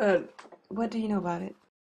 But what do you know about it?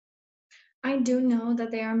 I do know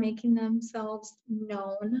that they are making themselves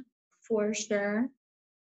known for sure,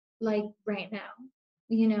 like right now,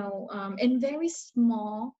 in very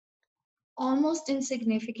small, almost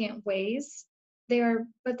insignificant ways.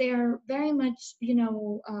 But they are very much,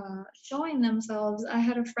 showing themselves. I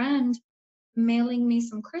had a friend mailing me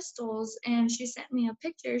some crystals, and she sent me a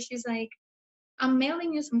picture. She's like, I'm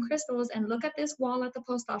mailing you some crystals, and look at this wall at the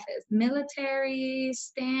post office. Military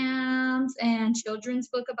stamps and children's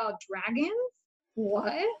book about dragons.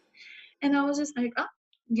 What? And I was just like, oh,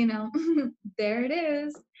 you know, there it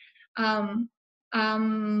is. Um,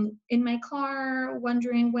 in my car,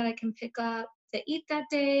 wondering what I can pick up to eat that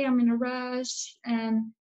day. I'm in a rush,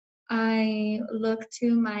 and I look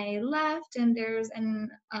to my left, and there's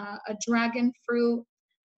a dragon fruit,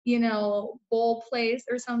 bowl place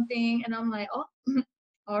or something, and I'm like, oh,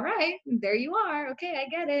 all right, there you are. Okay, I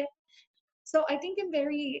get it. So I think in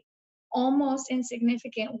very almost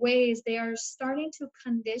insignificant ways, they are starting to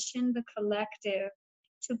condition the collective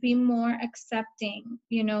to be more accepting,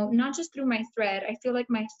 not just through my thread. I feel like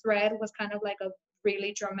my thread was kind of like a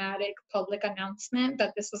really dramatic public announcement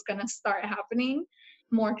that this was going to start happening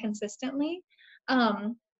more consistently.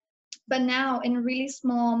 Um, but now, in really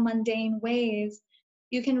small, mundane ways,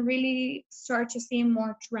 you can really start to see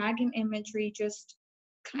more dragon imagery just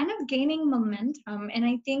kind of gaining momentum. And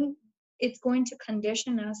I think it's going to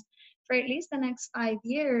condition us for at least the next 5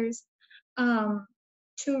 years, um,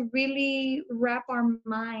 to really wrap our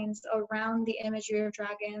minds around the imagery of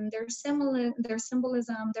dragon, their symbolism,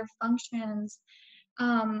 their functions,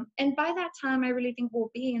 and by that time, I really think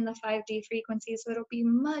we'll be in the 5D frequency. So it'll be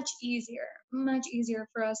much easier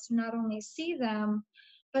for us to not only see them,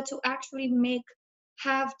 but to actually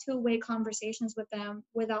have two-way conversations with them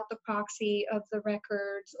without the proxy of the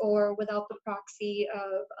records or without the proxy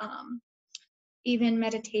of even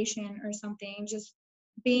meditation or something. Just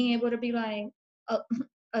being able to be like,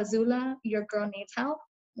 Azula, your girl needs help.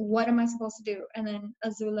 What am I supposed to do? And then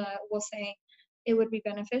Azula will say, it would be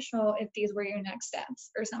beneficial if these were your next steps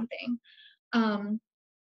or something. Um,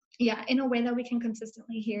 yeah, in a way that we can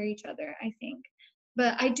consistently hear each other, I think.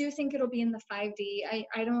 But I do think it'll be in the 5D.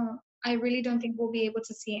 I really don't think we'll be able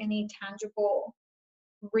to see any tangible,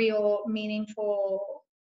 real, meaningful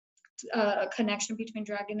connection between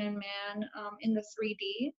dragon and man in the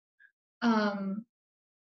 3D. Um,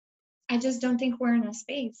 I just don't think we're in a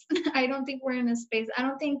space. I don't think we're in a space. I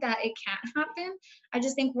don't think that it can't happen. I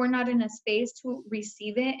just think we're not in a space to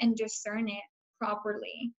receive it and discern it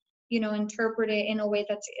properly. Interpret it in a way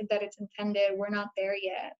that it's intended. We're not there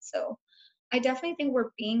yet. So I definitely think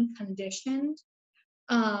we're being conditioned.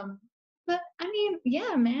 Um, but I mean,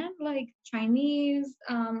 yeah, man, like Chinese,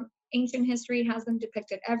 ancient history has them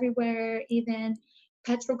depicted everywhere, even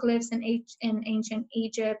petroglyphs in ancient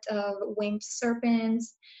Egypt of winged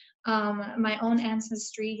serpents. My own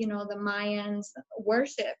ancestry, the Mayans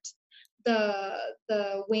worshipped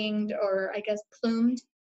the winged, or I guess plumed,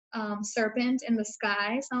 serpent in the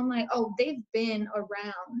sky. So I'm like, oh, they've been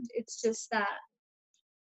around. It's just that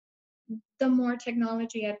the more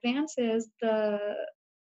technology advances, the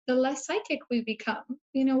less psychic we become.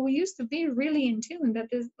 We used to be really in tune that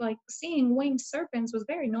this, like, seeing winged serpents was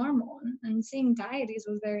very normal, and seeing deities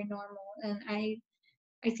was very normal. And I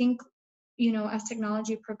think, as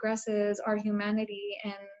technology progresses, our humanity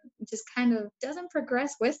and just kind of doesn't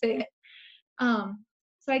progress with it.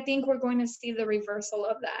 So I think we're going to see the reversal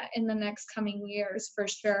of that in the next coming years for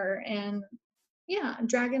sure. And yeah,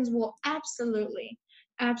 dragons will absolutely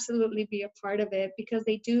be a part of it, because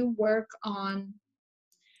they do work on,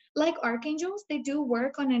 like archangels, they do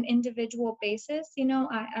work on an individual basis.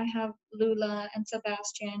 I have Lula and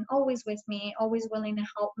Sebastian always with me, always willing to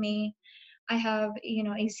help me. I have,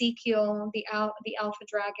 Ezekiel, the alpha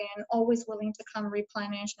dragon, always willing to come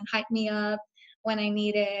replenish and hype me up when I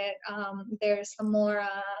need it. There's Samora,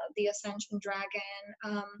 the ascension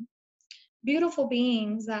dragon. Beautiful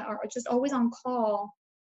beings that are just always on call,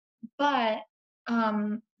 but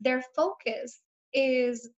their focus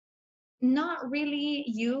is not really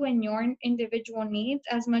you and your individual needs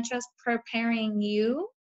as much as preparing you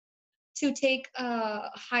to take a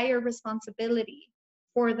higher responsibility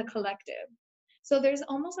for the collective. So there's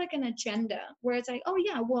almost like an agenda where it's like, oh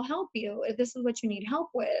yeah, we'll help you if this is what you need help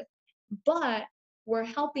with, but we're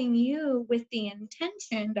helping you with the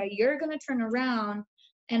intention that you're going to turn around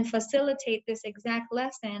and facilitate this exact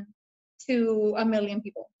lesson to a million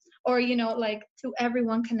people, or like to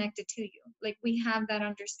everyone connected to you. Like we have that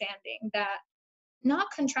understanding that,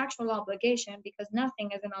 not contractual obligation, because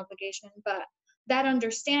nothing is an obligation, but that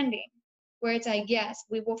understanding where it's like, yes,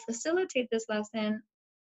 we will facilitate this lesson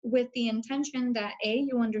with the intention that A,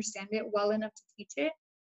 you understand it well enough to teach it,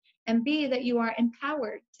 and B, that you are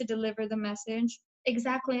empowered to deliver the message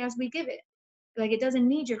exactly as we give it. Like it doesn't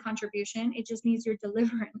need your contribution, it just needs your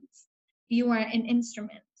deliverance. You are an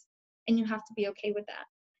instrument, and you have to be okay with that.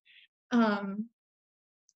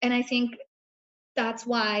 And I think that's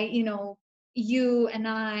why, you and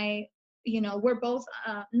I, we're both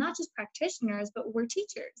not just practitioners, but we're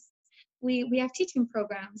teachers. We have teaching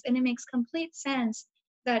programs, and it makes complete sense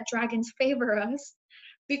that dragons favor us,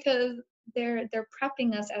 because they're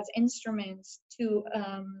prepping us as instruments to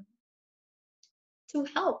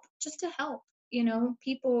help, just to help.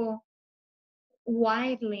 People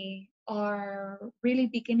widely are really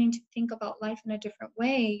beginning to think about life in a different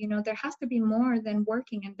way. There has to be more than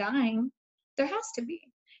working and dying. There has to be.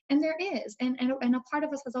 And there is. And a part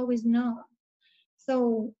of us has always known.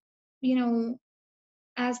 So, you know,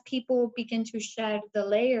 as people begin to shed the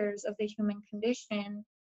layers of the human condition,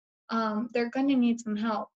 they're going to need some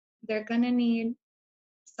help. They're going to need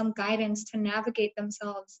some guidance to navigate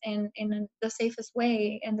themselves in the safest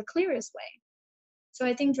way and the clearest way. So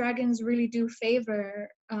I think dragons really do favor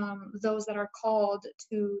those that are called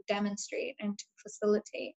to demonstrate and to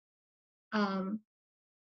facilitate. Um,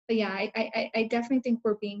 but yeah, I definitely think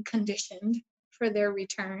we're being conditioned for their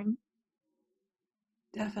return.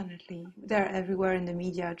 Definitely. They're everywhere in the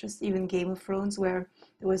media, just even Game of Thrones, where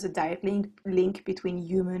there was a direct link between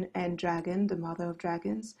human and dragon, the mother of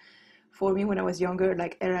dragons. For me, when I was younger,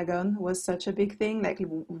 like Eragon was such a big thing, like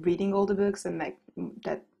reading all the books, and like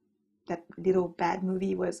that little bad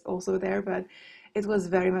movie was also there, but it was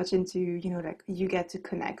very much into, like you get to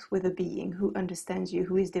connect with a being who understands you,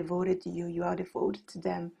 who is devoted to you, you are devoted to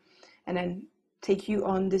them, and then take you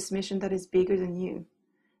on this mission that is bigger than you.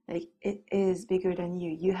 Like it is bigger than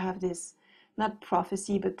you. You have this, not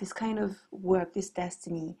prophecy, but this kind of work, this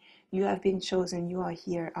destiny. You have been chosen, you are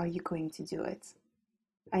here. Are you going to do it?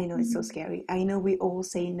 I know it's so Mhm. scary. I know we all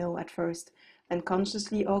say no at first, and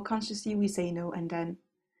consciously or consciously we say no, and then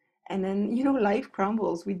life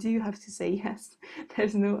crumbles. We do have to say yes.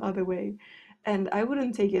 There's no other way, and I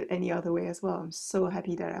wouldn't take it any other way as well. I'm so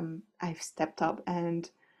happy that I've stepped up, and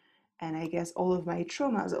I guess all of my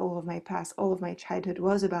traumas, all of my past, all of my childhood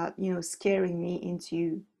was about scaring me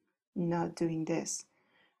into not doing this.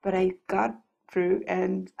 But I got through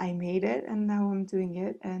and I made it, and now I'm doing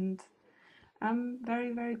it, and I'm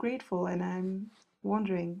very, very grateful. And I'm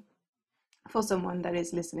wondering, for someone that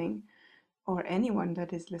is listening, or anyone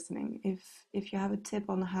that is listening, if you have a tip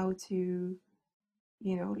on how to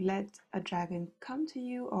let a dragon come to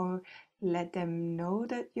you, or let them know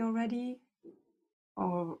that you're ready,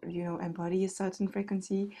 or embody a certain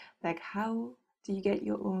frequency. Like, how do you get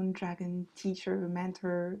your own dragon teacher,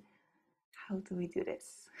 mentor? How do we do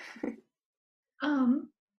this? Um,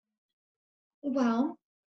 well,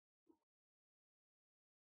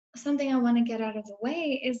 something I want to get out of the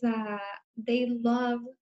way is that they love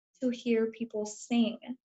to hear people sing.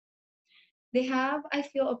 They have, I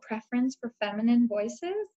feel, a preference for feminine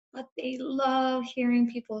voices, but they love hearing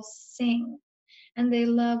people sing, and they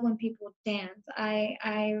love when people dance.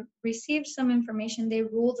 I received some information. They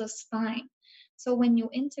rule the spine. So when you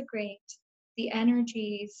integrate the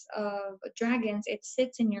energies of dragons, it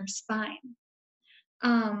sits in your spine.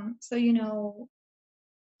 So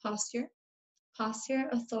posture,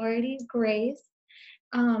 authority, grace,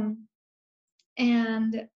 um,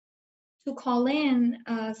 and to call in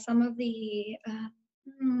some of the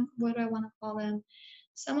what do I want to call them?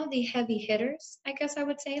 Some of the heavy hitters, I guess I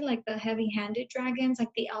would say, like the heavy-handed dragons,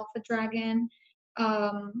 like the alpha dragon,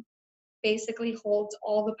 um, basically holds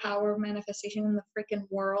all the power of manifestation in the freaking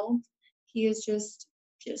world. He is just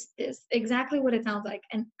this, exactly what it sounds like,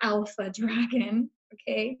 an alpha dragon.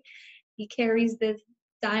 Okay, he carries this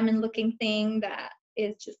diamond looking thing that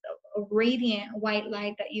is just a radiant white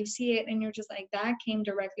light that you see it and you're just like, that came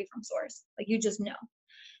directly from source. Like you just know.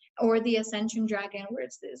 Or the ascension dragon, where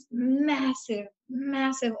it's this massive,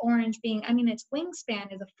 massive orange being. I mean, its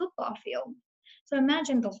wingspan is a football field. So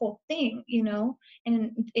imagine the whole thing,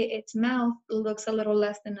 and its mouth looks a little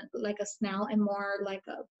less than like a snout and more like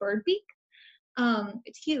a bird beak.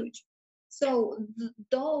 It's huge. So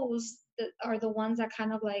those that are the ones that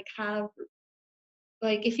kind of like have,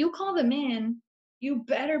 like, if you call them in, you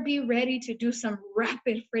better be ready to do some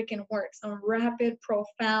rapid freaking work, some rapid,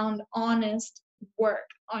 profound, honest work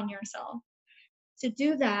on yourself. To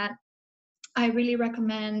do that, I really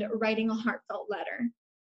recommend writing a heartfelt letter,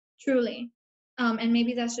 truly. And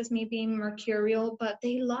maybe that's just me being mercurial, but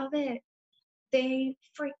they love it. They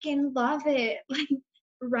freaking love it. Like,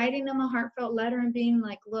 writing them a heartfelt letter and being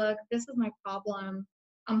like, look, this is my problem.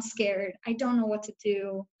 I'm scared. I don't know what to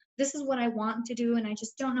do. This is what I want to do, and I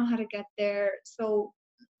just don't know how to get there. So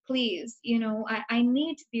please, I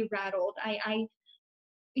need to be rattled.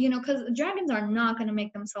 Because dragons are not going to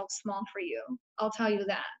make themselves small for you. I'll tell you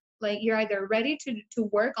that. Like, you're either ready to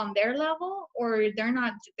work on their level, or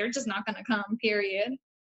they're just not going to come, period.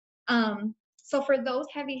 So for those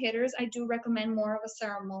heavy hitters, I do recommend more of a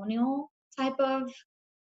ceremonial type of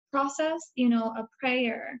process, a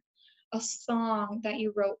prayer, a song that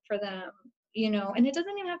you wrote for them, and it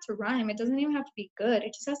doesn't even have to rhyme. It doesn't even have to be good.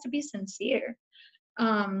 It just has to be sincere.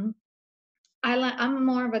 Um, I'm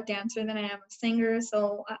more of a dancer than I am a singer,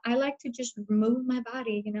 so I like to just move my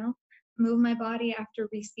body, move my body after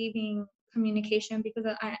receiving communication, because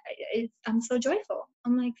I'm so joyful.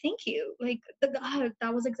 I'm like, thank you, like, the God,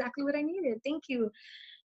 that was exactly what I needed. Thank you.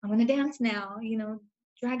 I'm gonna dance now,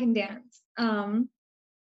 dragon dance.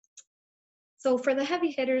 So for the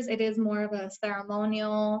heavy hitters, it is more of a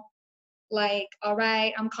ceremonial, like, all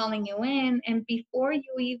right, I'm calling you in. And before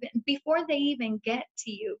they even get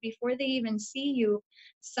to you, before they even see you,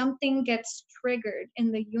 something gets triggered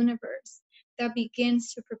in the universe that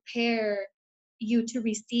begins to prepare you to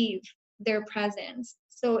receive their presence.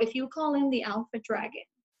 So if you call in the alpha dragon,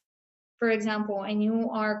 for example, and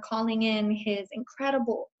you are calling in his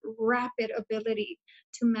incredible rapid ability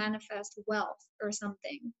to manifest wealth or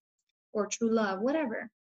something, or true love,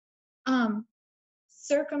 whatever, um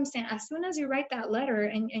circumstance, as soon as you write that letter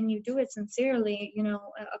and you do it sincerely,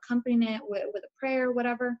 accompany it with a prayer,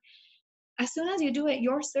 whatever, as soon as you do it,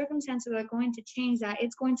 your circumstances are going to change. That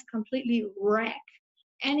it's going to completely wreck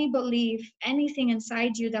any belief, anything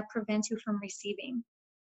inside you that prevents you from receiving.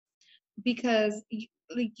 Because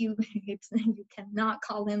you cannot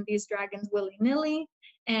call in these dragons willy-nilly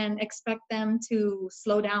and expect them to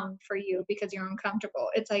slow down for you because you're uncomfortable.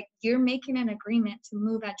 It's like you're making an agreement to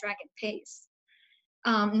move at dragon pace.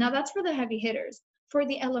 Now that's for the heavy hitters. For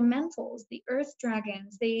the elementals, the earth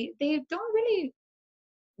dragons, they don't really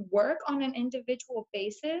work on an individual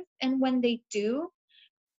basis, and when they do,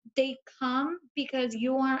 they come because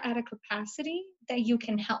you are at a capacity that you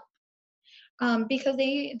can help. Because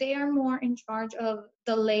they are more in charge of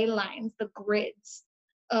the ley lines, the grids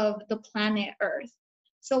of the planet Earth.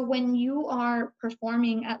 So when you are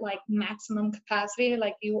performing at like maximum capacity,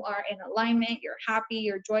 like you are in alignment, you're happy,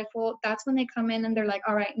 you're joyful, that's when they come in and they're like,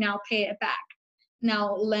 all right, now pay it back.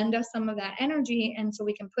 Now lend us some of that energy, and so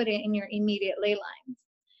we can put it in your immediate ley lines.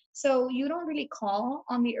 So you don't really call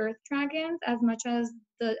on the earth dragons as much as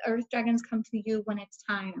the earth dragons come to you when it's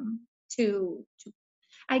time to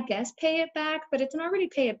I guess pay it back, but it's not really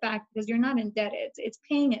pay it back because you're not indebted. It's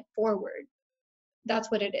paying it forward.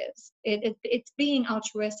 That's what it is. It's being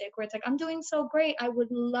altruistic, where it's like, I'm doing so great. I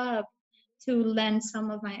would love to lend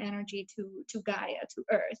some of my energy to Gaia, to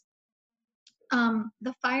Earth.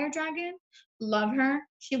 The fire dragon, love her.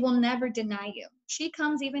 She will never deny you. She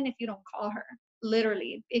comes even if you don't call her.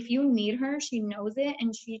 Literally, if you need her, she knows it,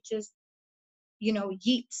 and she just,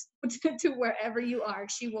 yeets to wherever you are.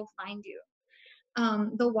 She will find you.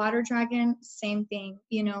 The water dragon, same thing.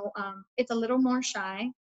 It's a little more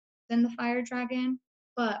shy than the fire dragon,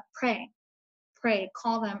 but pray,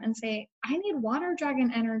 call them and say, I need water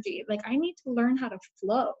dragon energy. Like, I need to learn how to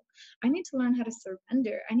flow. I need to learn how to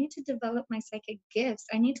surrender. I need to develop my psychic gifts.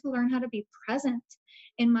 I need to learn how to be present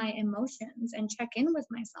in my emotions and check in with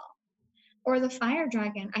myself. Or the fire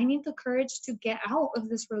dragon, I need the courage to get out of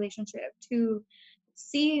this relationship, to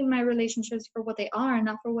see my relationships for what they are and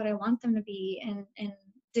not for what I want them to be, and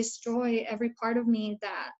destroy every part of me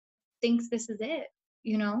that thinks this is it,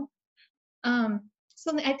 you know?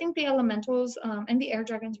 So I think the elementals, and the air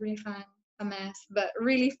dragon's really fun, a mess, but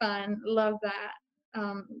really fun. Love that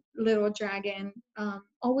little dragon.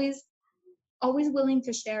 Always willing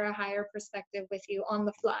to share a higher perspective with you on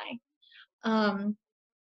the fly. Um,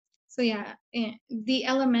 so yeah, the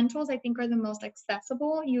elementals I think are the most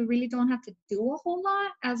accessible. You really don't have to do a whole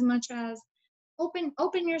lot, as much as open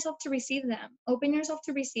yourself to receive them. Open yourself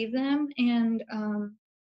to receive them, and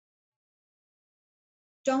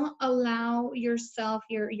Don't allow yourself,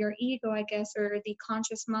 your ego, I guess, or the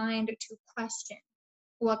conscious mind to question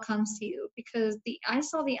what comes to you, because the I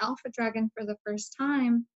saw the alpha dragon for the first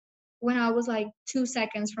time when I was like 2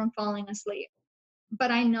 seconds from falling asleep.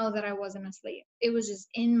 But I know that I wasn't asleep. It was just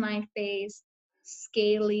in my face,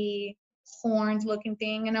 scaly, horns looking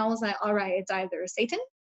thing. And I was like, all right, it's either Satan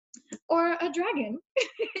or a dragon.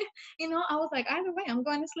 I was like, either way, I'm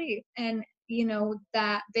going to sleep. And,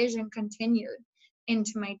 that vision continued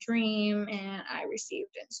into my dream, and I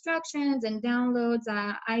received instructions and downloads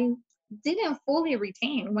that I didn't fully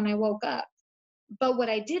retain when I woke up. But what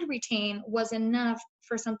I did retain was enough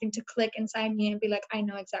for something to click inside me and be like, I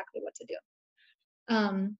know exactly what to do.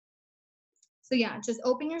 Um, so yeah, just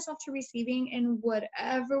open yourself to receiving in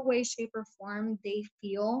whatever way, shape, or form they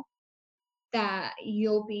feel that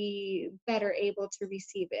you'll be better able to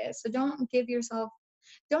receive it. So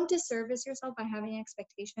don't disservice yourself by having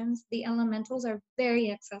expectations. The elementals are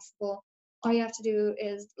very accessible. All you have to do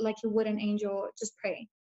is, like you would an angel, just pray.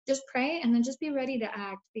 Just pray, and then just be ready to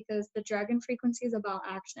act, because the dragon frequency is about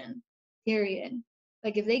action, period.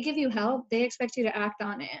 Like if they give you help, they expect you to act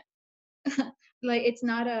on it. Like it's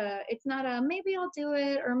not a maybe I'll do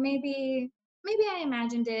it, or maybe I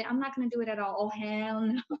imagined it, I'm not going to do it at all. Oh hell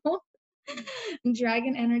no.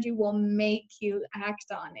 Dragon energy will make you act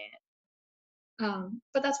on it.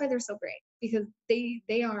 But that's why they're so great, because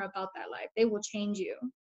they are about that life. They will change you.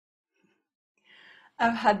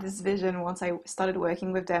 I've had this vision once I started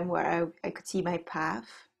working with them where I could see my path,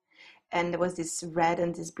 and there was this red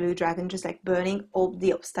and this blue dragon just like burning all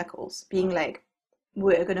the obstacles, being like,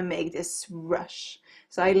 we're gonna make this rush.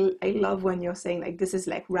 So I love when you're saying like this is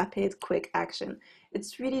like rapid, quick action.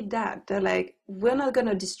 It's really that. They're like, we're not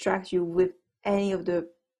gonna distract you with any of the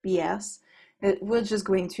BS. We're just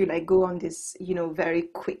going to like go on this, very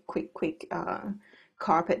quick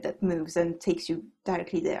carpet that moves and takes you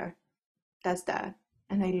directly there. That's that.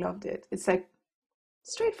 And I loved it. It's like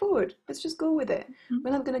straightforward. Let's just go with it. Mhm.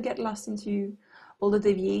 We're not gonna get lost into all the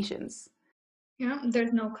deviations. Yeah,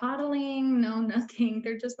 there's no coddling, no nothing.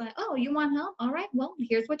 They're just like, oh, you want help? All right, well,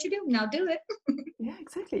 here's what you do. Now do it. Yeah,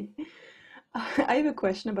 exactly. I have a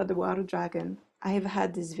question about the water dragon. I have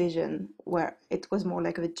had this vision where it was more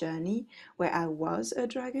like a journey where I was a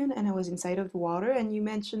dragon and I was inside of the water, and you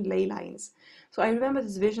mentioned ley lines. So I remember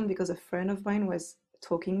this vision because a friend of mine was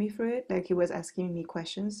talking me through it. Like he was asking me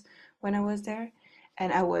questions when I was there,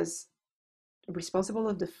 and I was responsible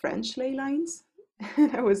of the French ley lines.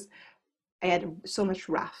 I had so much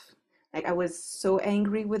wrath. Like I was so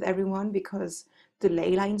angry with everyone because the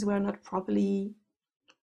ley lines were not properly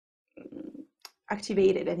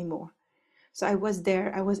activated anymore. So I was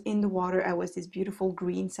there, I was in the water, I was this beautiful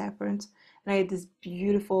green serpent, and I had this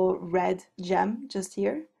beautiful red gem just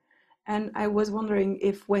here. And I was wondering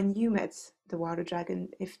if when you met the water dragon,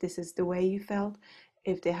 if this is the way you felt,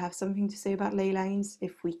 if they have something to say about ley lines,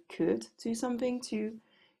 if we could do something to,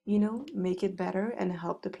 make it better and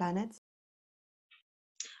help the planet.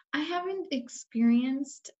 I haven't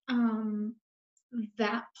experienced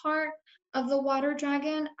that part of the water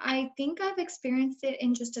dragon. I think I've experienced it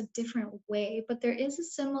in just a different way, but there is a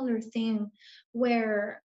similar thing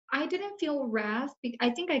where I didn't feel wrath. I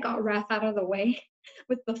think I got wrath out of the way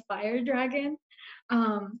with the fire dragon.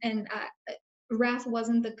 And wrath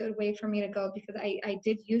wasn't the good way for me to go, because I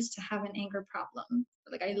did used to have an anger problem.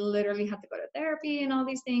 Like I literally had to go to therapy and all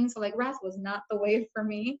these things. So like wrath was not the way for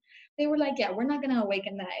me. They were like, yeah, we're not gonna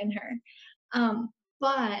awaken that in her.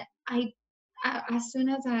 But as soon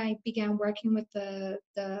as I began working with the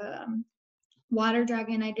water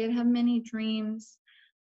dragon, I did have many dreams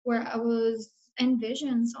where I was, and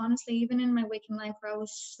visions, honestly, even in my waking life, where I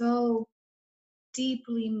was so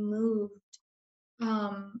deeply moved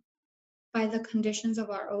um, by the conditions of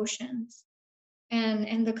our oceans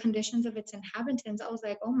and the conditions of its inhabitants. I was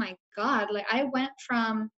like, oh my God, like I went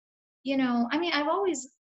from, I mean, I've always,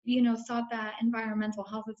 thought that environmental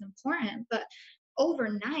health is important, but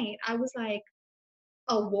overnight I was like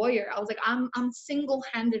a warrior. I was like, I'm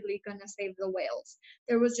single-handedly gonna save the whales.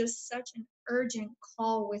 There was just such an urgent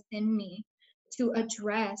call within me to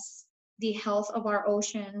address the health of our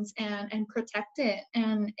oceans and protect it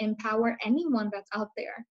and empower anyone that's out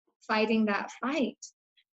there fighting that fight.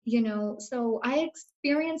 So I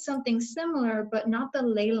experienced something similar, but not the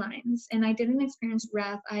ley lines. And I didn't experience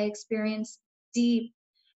wrath. I experienced deep,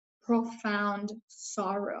 profound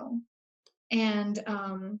sorrow and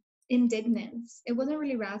indignance. It wasn't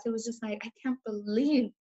really wrath. It was just like, I can't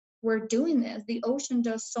believe we're doing this. The ocean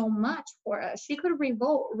does so much for us. She could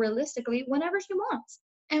revolt realistically whenever she wants.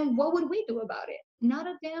 And what would we do about it? Not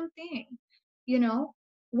a damn thing, you know?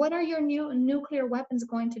 What are your new nuclear weapons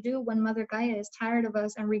going to do when Mother Gaia is tired of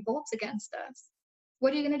us and revolts against us?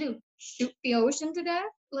 What are you going to do? Shoot the ocean to death?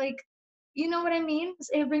 Like, you know what I mean?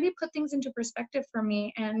 It really put things into perspective for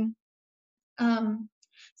me. And um,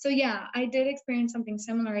 so yeah, I did experience something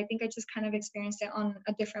similar. I think I just kind of experienced it on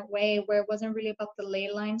a different way where it wasn't really about the ley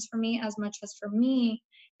lines for me as much as for me,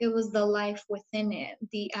 it was the life within it,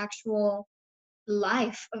 the actual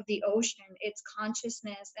life of the ocean, its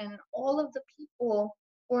consciousness, and all of the people,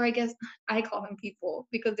 or I guess I call them people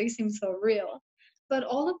because they seem so real, but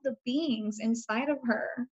all of the beings inside of her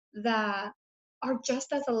that are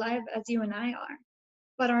just as alive as you and I are,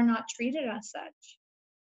 but are not treated as such.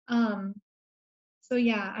 Um, so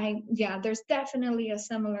yeah, there's definitely a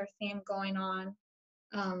similar theme going on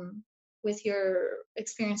um, with your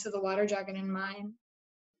experience of the water dragon in mine.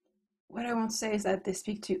 What I want to say is that they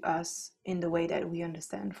speak to us in the way that we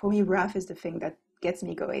understand. For me, Raf is the thing that gets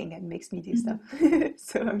me going and makes me do stuff. Mhm.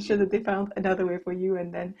 So I'm sure that they found another way for you.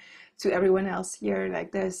 And then to everyone else here,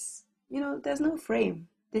 like there's no frame.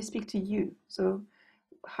 They speak to you. So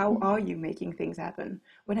how are you making things happen?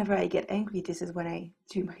 Whenever I get angry, this is when I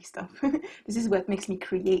do my stuff. This is what makes me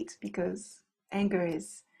create because anger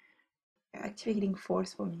is activating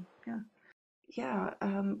force for me. Yeah. Yeah,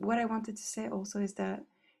 what I wanted to say also is that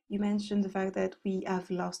you mentioned the fact that we have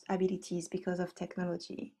lost abilities because of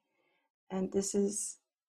technology. And this is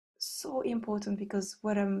so important because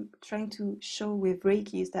what I'm trying to show with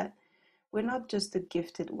Reiki is that we're not just the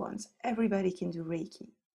gifted ones. Everybody can do Reiki.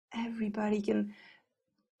 Everybody can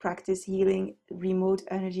practice healing, remote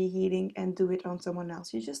energy healing, and do it on someone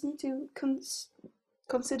else. You just need to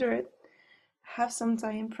consider it, have some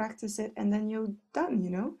time, practice it, and then you're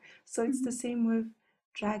done. So it's the Mhm. same with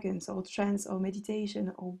dragons or trance or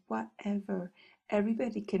meditation or whatever.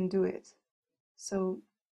 Everybody can do it. So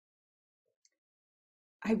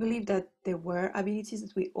I believe that there were abilities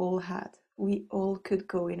that we all had. We all could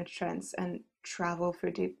go in a trance and travel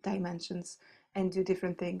through dimensions and do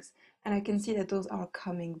different things. And I can see that those are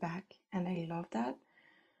coming back, and I love that.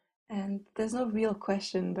 And there's no real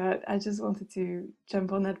question, but I just wanted to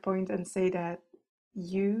jump on that point and say that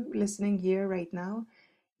you listening here right now,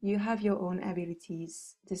 you have your own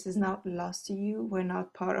abilities. This is not lost to you. We're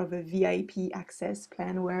not part of a VIP access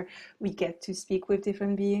plan where we get to speak with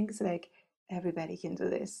different beings. Like everybody can do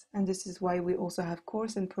this. And this is why we also have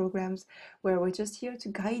course and programs where we're just here to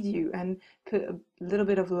guide you and put a little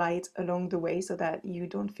bit of light along the way so that you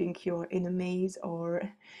don't think you're in a maze or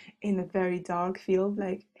in a very dark field.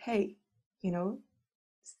 Like, hey, you know,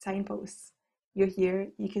 signposts. You're here,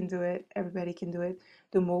 you can do it, everybody can do it.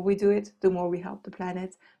 The more we do it, the more we help the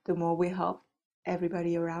planet, the more we help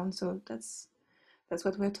everybody around. So that's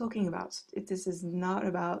what we're talking about. This is not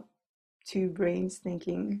about two brains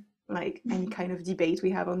thinking like any kind of debate we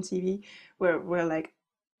have on TV where we're like,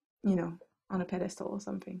 you know, on a pedestal or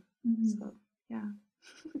something. Mhm. So yeah.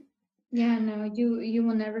 Yeah, no, you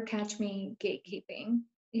will never catch me gatekeeping.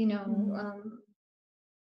 You know, Mm.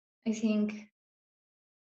 I think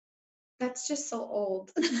that's just so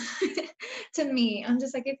old to me. I'm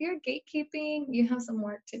just like, if you're gatekeeping, you have some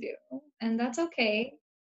work to do, and that's okay.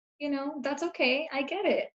 You know, that's okay. I get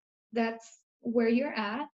it. That's where you're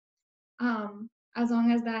at. As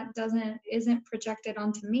long as that doesn't isn't projected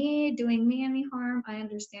onto me, doing me any harm, I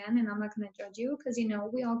understand, and I'm not gonna judge you because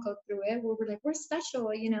we all go through it where we're like we're special,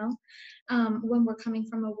 when we're coming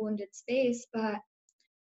from a wounded space, but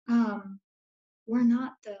um, we're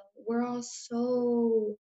not though. We're all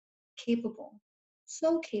so capable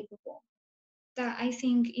that I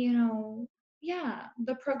think yeah,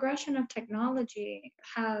 the progression of technology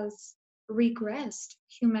has regressed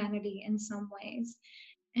humanity in some ways.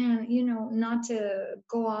 And, not to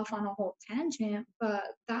go off on a whole tangent, but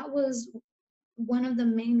that was one of the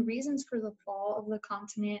main reasons for the fall of the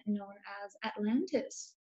continent known as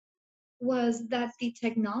Atlantis, was that the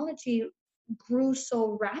technology grew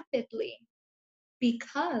so rapidly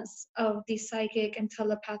because of the psychic and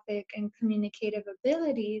telepathic and communicative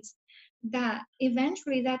abilities that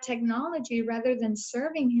eventually that technology, rather than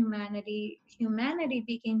serving humanity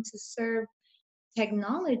began to serve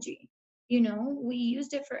technology. We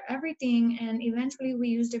used it for everything, and eventually we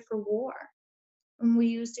used it for war, and we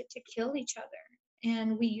used it to kill each other,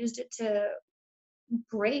 and we used it to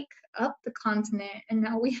break up the continent, and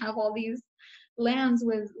now we have all these lands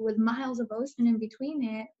with miles of ocean in between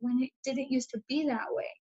it when it didn't used to be that way.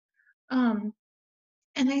 um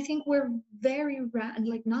and I think we're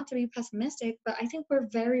like, not to be pessimistic, but I think we're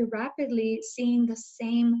very rapidly seeing the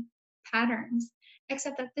same patterns,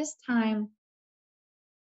 except that this time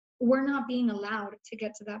we're not being allowed to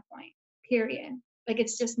get to that point, period. Like,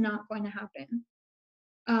 it's just not going to happen.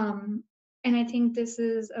 um And I think this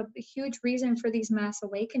is a huge reason for these mass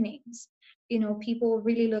awakenings. People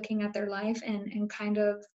really looking at their life and kind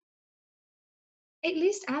of at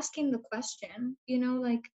least asking the question,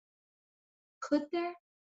 like, could there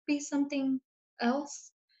be something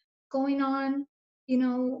else going on?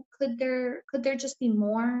 Could there just be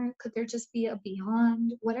more? Could there just be a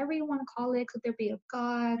beyond? Whatever you want to call it, could there be a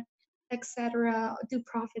God, etc.? Do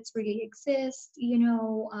prophets really exist?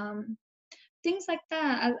 Things like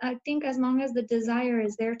that. I think as long as the desire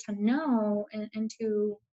is there to know and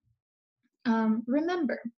to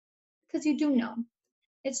remember, because you do know.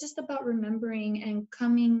 It's just about remembering and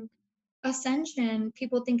coming. Ascension,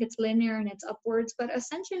 people think it's linear and it's upwards, but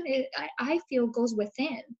ascension, I feel, goes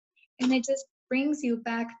within, and it just brings you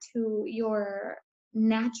back to your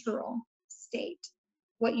natural state,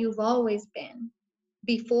 what you've always been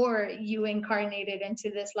before you incarnated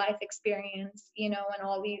into this life experience, and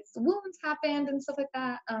all these wounds happened and stuff like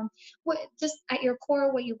that. What just at your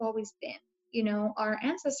core, what you've always been. Our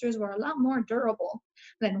ancestors were a lot more durable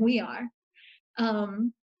than we are.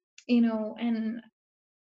 And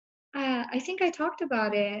I think I talked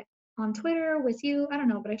about it on Twitter with you. I don't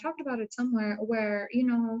know, but I talked about it somewhere where,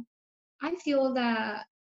 I feel that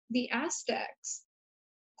the Aztecs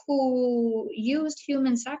who used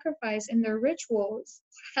human sacrifice in their rituals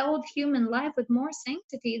held human life with more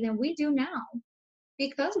sanctity than we do now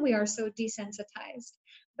because we are so desensitized.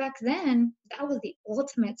 Back then, that was the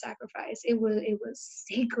ultimate sacrifice. It was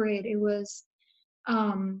sacred. It was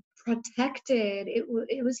protected.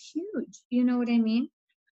 It was huge. You know what I mean?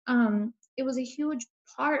 It was a huge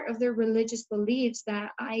part of their religious beliefs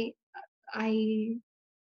that I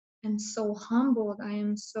am so humbled. I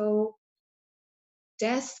am so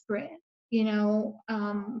desperate,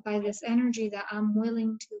 by this energy that I'm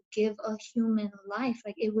willing to give a human life.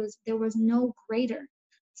 Like there was no greater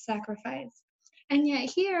sacrifice. And yet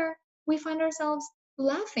here we find ourselves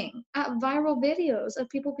laughing at viral videos of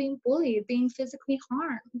people being bullied, being physically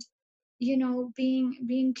harmed,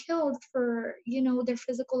 being killed for, their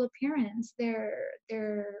physical appearance, their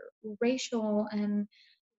racial and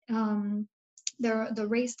the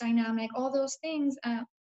race dynamic, all those things.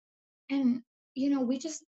 And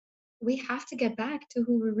we have to get back to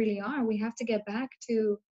who we really are. We have to get back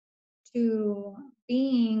to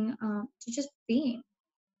being, to just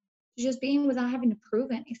being without having to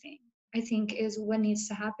prove anything. I think is what needs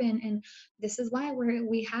to happen, and this is why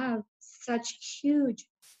we have such huge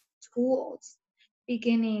tools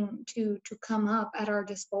beginning to come up at our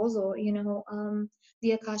disposal.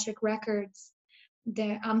 The Akashic records.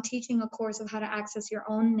 That I'm teaching a course of how to access your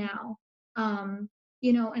own now.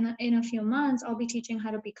 In a few months, I'll be teaching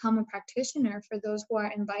how to become a practitioner for those who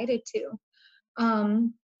are invited to.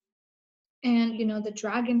 Um, and the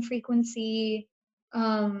dragon frequency,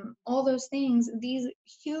 all those things. These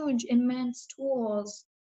huge, immense tools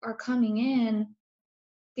are coming in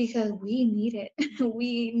because we need it.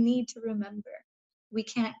 We need to remember. We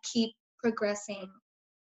can't keep progressing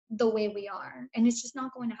the way we are, and it's just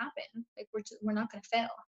not going to happen. Like we're not going to fail.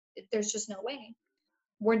 There's just no way.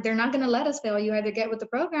 They're not going to let us fail. You either get with the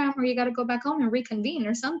program or you got to go back home and reconvene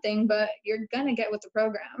or something, but you're going to get with the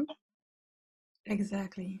program.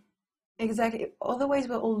 Exactly. Exactly. Otherwise,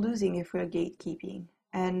 we're all losing if we're gatekeeping.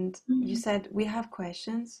 And you said we have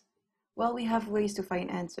questions. Well, we have ways to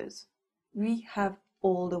find answers. We have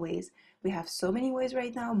all the ways. We have so many ways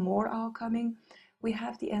right now, more are coming. We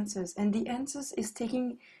have the answers. And the answers is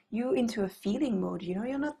taking you into a feeling mode.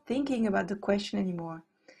 You're not thinking about the question anymore.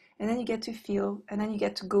 And then you get to feel, and then you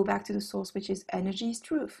get to go back to the source, which is energy is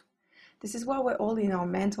truth. This is why we're all in our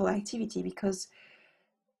mental activity, because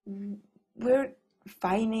we're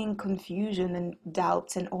finding confusion and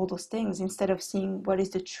doubts and all those things instead of seeing what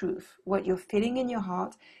is the truth. What you're feeling in your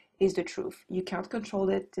heart is the truth. You can't control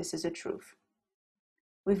it. This is the truth.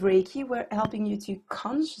 With Reiki, we're helping you to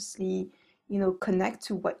consciously, connect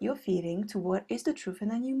to what you're feeling, to what is the truth,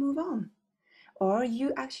 and then you move on. Or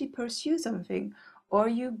you actually pursue something, or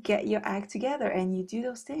you get your act together and you do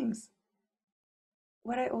those things.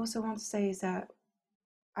 What I also want to say is that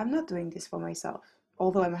I'm not doing this for myself,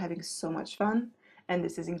 although I'm having so much fun and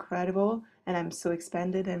this is incredible and I'm so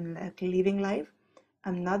expanded and like living life.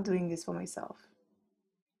 I'm not doing this for myself.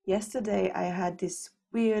 Yesterday, I had this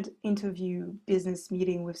weird interview business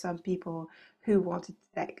meeting with some people who wanted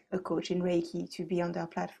like a coach in Reiki to be on their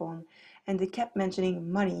platform, and they kept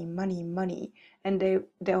mentioning money, money, money, and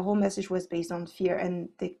their whole message was based on fear, and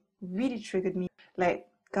they really triggered me. Like,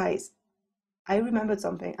 guys, I remembered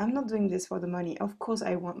something. I'm not doing this for the money. Of course,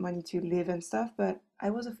 I want money to live and stuff, but I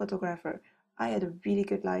was a photographer. I had a really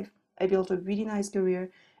good life. I built a really nice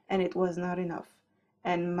career, and it was not enough.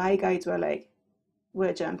 And my guides were like,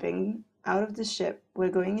 we're jumping out of the ship, we're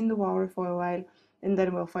going in the water for a while, and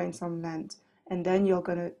then we'll find some land. And then you're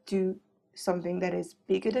gonna do something that is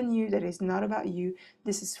bigger than you, that is not about you.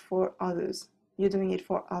 This is for others. You're doing it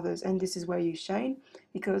for others, and this is where you shine.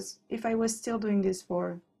 Because if I was still doing this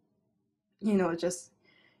for, just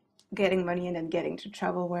getting money and then getting to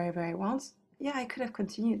travel wherever I want, yeah, I could have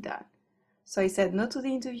continued that. So I said no to the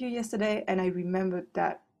interview yesterday, and I remembered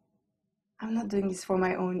that I'm not doing this for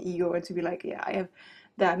my own ego and to be like, yeah, I have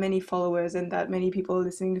that many followers and that many people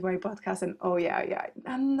listening to my podcast, and oh, yeah, yeah,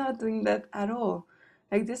 I'm not doing that at all.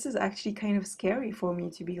 Like, this is actually kind of scary for me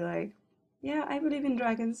to be like, yeah, I believe in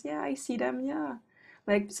dragons. Yeah, I see them. Yeah.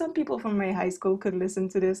 Like, some people from my high school could listen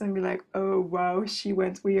to this and be like, oh, wow, she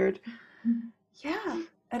went weird. Yeah,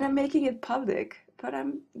 and I'm making it public, but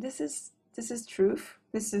this is truth.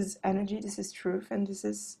 This is energy, this is truth, and this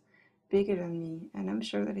is bigger than me. And I'm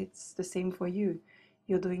sure that it's the same for you.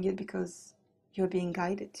 You're doing it because you're being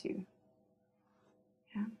guided to.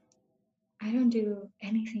 Yeah. I don't do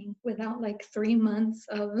anything without like 3 months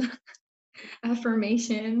of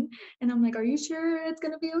affirmation. And I'm like, are you sure it's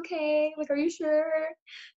going to be okay? Like, are you sure?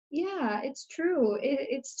 Yeah, it's true.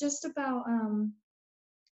 It's just about,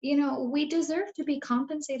 we deserve to be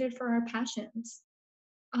compensated for our passions.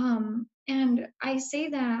 And I say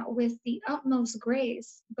that with the utmost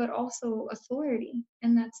grace, but also authority.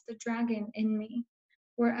 And that's the dragon in me,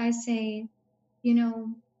 where I say, you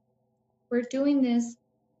know, we're doing this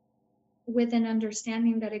with an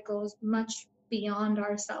understanding that it goes much beyond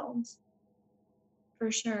ourselves, for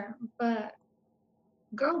sure. But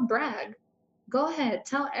girl, brag. Go ahead,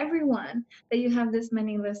 tell everyone that you have this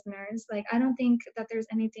many listeners. Like, I don't think that there's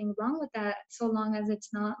anything wrong with that so long as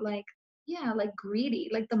it's not like, yeah, like greedy,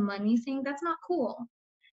 like the money thing. That's not cool.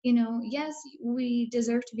 Yes, we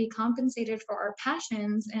deserve to be compensated for our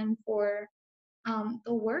passions and for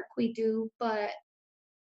the work we do, but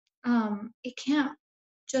it can't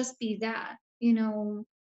just be that.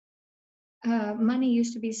 Money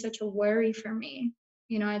used to be such a worry for me.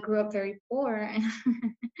 I grew up very poor,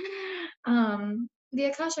 and the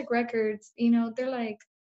Akashic records, they're like,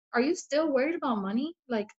 "Are you still worried about money?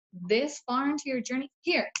 Like this far into your journey?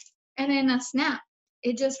 Here," and in a snap,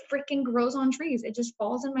 it just freaking grows on trees. It just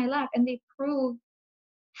falls in my lap, and they prove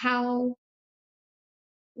how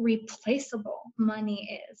replaceable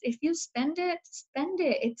money is. If you spend it, spend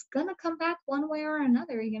it. It's gonna come back one way or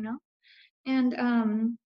another.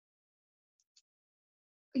 And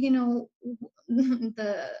you know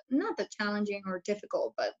the not the challenging or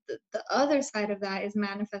difficult, but the other side of that is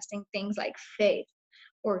manifesting things like faith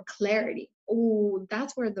or clarity. Oh,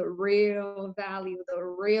 that's where the real value, the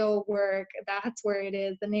real work, that's where it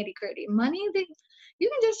is, the nitty gritty. Money, you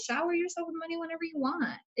can just shower yourself with money whenever you want.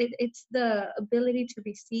 It's the ability to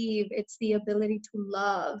receive, it's the ability to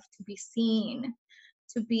love, to be seen,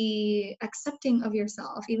 to be accepting of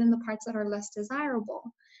yourself, even the parts that are less desirable.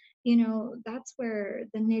 That's where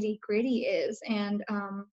the nitty gritty is. And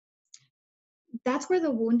that's where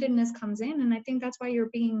the woundedness comes in. And I think that's why you're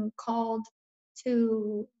being called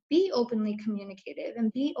to be openly communicative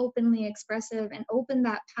and be openly expressive and open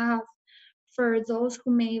that path for those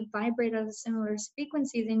who may vibrate at a similar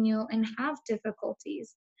frequency than you and have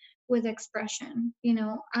difficulties with expression.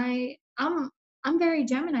 I'm very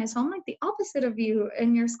Gemini, so I'm like the opposite of you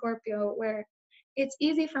and your Scorpio, where it's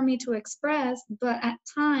easy for me to express, but at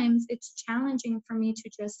times it's challenging for me to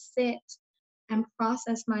just sit and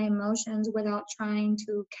process my emotions without trying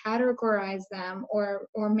to categorize them or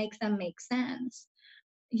make them make sense.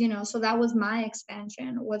 So that was my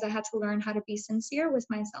expansion, was I had to learn how to be sincere with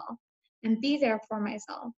myself and be there for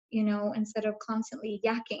myself, instead of constantly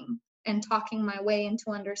yakking and talking my way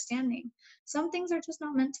into understanding. Some things are just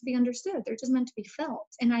not meant to be understood, they're just meant to be felt,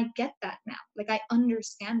 and I get that now. Like, I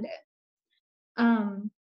understand it.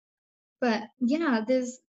 But yeah,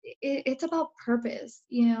 it's about purpose,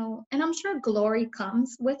 and I'm sure glory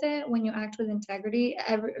comes with it when you act with integrity.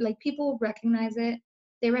 Like, people recognize it,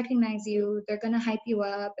 they recognize you, they're gonna hype you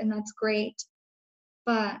up, and that's great.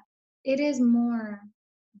 But it is more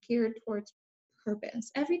geared towards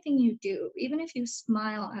purpose. Everything you do, even if you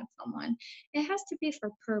smile at someone, it has to be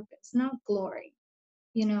for purpose, not glory,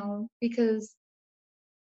 because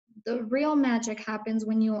the real magic happens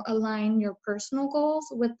when you align your personal goals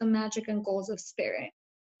with the magic and goals of spirit.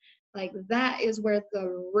 Like, that is where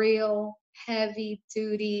the real heavy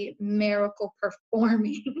duty miracle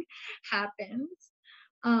performing happens.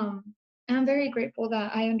 Um, and I'm very grateful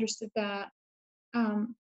that I understood that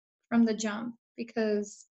from the jump,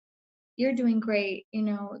 because you're doing great.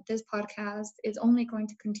 This podcast is only going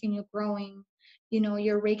to continue growing.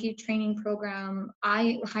 Your Reiki training program,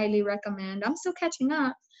 I highly recommend. I'm still catching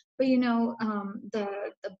up, But you know, the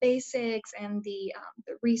basics and the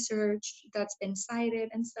research that's been cited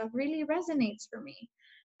and stuff really resonates for me.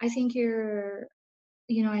 I think you're,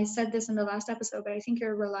 you know, I said this in the last episode, but I think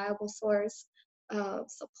you're a reliable source of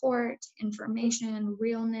support, information,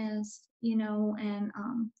 realness, you know, and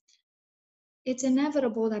it's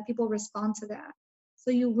inevitable that people respond to that.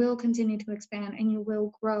 So you will continue to expand and you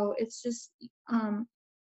will grow. It's just, um,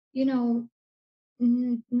 you know,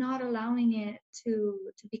 not allowing it to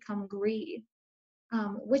become greed,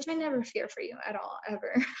 which I never fear for you at all,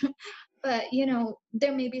 ever. But you know,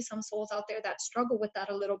 there may be some souls out there that struggle with that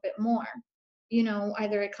a little bit more. You know,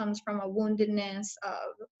 either it comes from a woundedness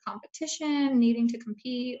of competition, needing to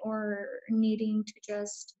compete, or needing to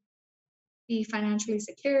just be financially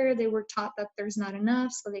secure. They were taught that there's not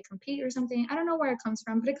enough, so they compete or something. I don't know where it comes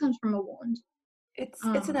from, but it comes from a wound.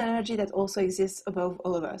 It's an Um, energy that also exists above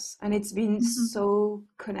all of us, and it's been mhm, so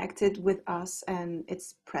connected with us, and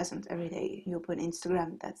it's present every day. You open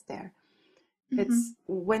Instagram, that's there. It's mhm,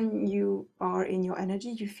 when you are in your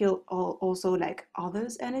energy, you feel also like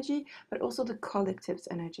others' energy, but also the collective's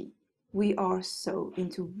energy. We are so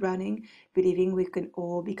into running, believing we can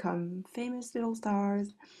all become famous little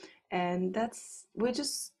stars, and that's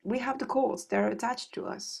we have the cords, they're attached to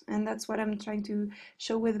us, and that's what I'm trying to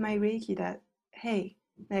show with my Reiki, that hey,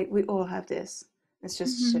 like we all have this. Let's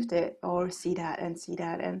just shift mhm, it or see that and see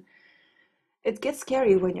that, and it gets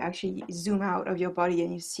scary when you actually zoom out of your body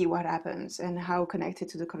and you see what happens and how connected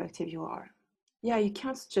to the collective you are. Yeah, you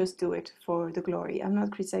can't just do it for the glory. I'm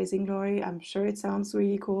not criticizing glory. I'm sure it sounds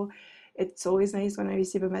really cool. It's always nice when I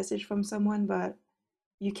receive a message from someone, but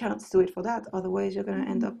you can't do it for that. Otherwise, you're going to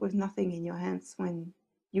end up mhm, with nothing in your hands when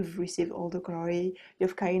you've received all the glory.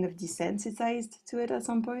 You've kind of desensitized to it at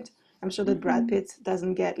some point. I'm sure that Brad mhm, Pitt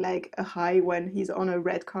doesn't get like a high when he's on a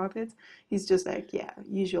red carpet. He's just like, yeah,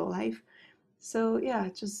 usual life. So yeah,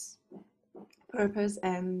 just purpose.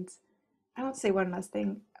 And I want to say one last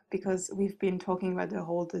thing, because we've been talking about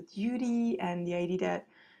the duty and the idea that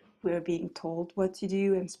we're being told what to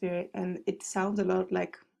do and spirit, and it sounds a lot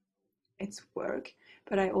like it's work.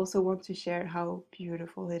 But I also want to share how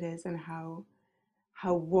beautiful it is and how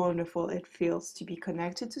wonderful it feels to be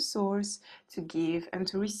connected to source, to give and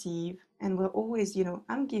to receive. And we're always,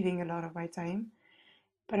 I'm giving a lot of my time,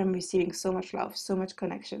 but I'm receiving so much love, so much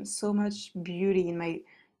connection, so much beauty in my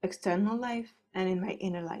external life and in my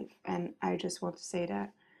inner life. And I just want to say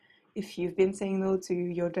that if you've been saying no to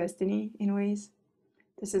your destiny in ways,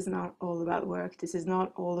 this is not all about work. This is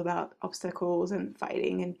not all about obstacles and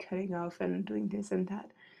fighting and cutting off and doing this and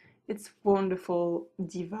that. It's wonderful,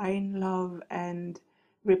 divine love and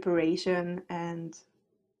reparation and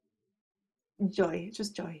joy,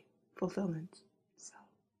 just joy, fulfillment. So,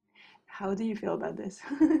 how do you feel about this?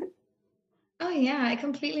 Oh yeah, I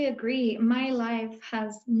completely agree. My life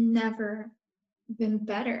has never been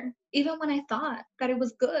better. Even when I thought that it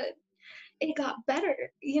was good, it got better.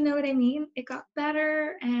 You know what I mean? It got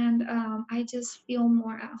better, and I just feel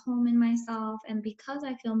more at home in myself. And because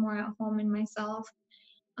I feel more at home in myself,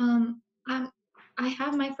 I'm I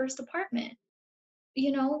have my first apartment.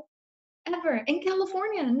 You know, ever in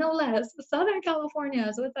California, no less, Southern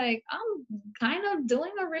California. So it's like I'm kind of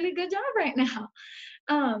doing a really good job right now.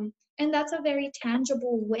 And that's a very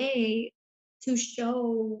tangible way to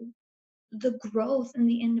show the growth and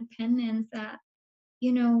the independence that,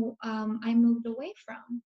 you know, I moved away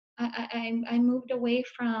from. I moved away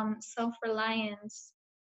from self-reliance,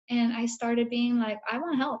 and I started being like, I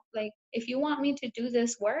want help. Like, if you want me to do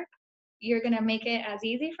this work, you're gonna make it as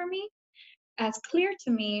easy for me, as clear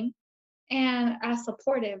to me, and as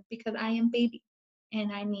supportive, because I am baby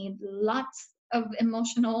and I need lots of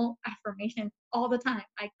emotional affirmation all the time.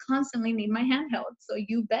 I constantly need my hand held. So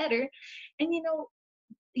you better. And you know,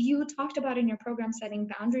 you talked about in your program setting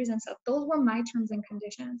boundaries and stuff. Those were my terms and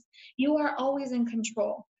conditions. You are always in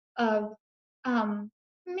control of um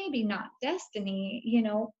maybe not destiny, you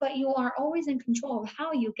know, but you are always in control of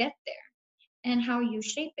how you get there and how you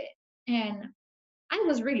shape it. And I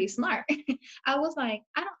was really smart. I was like,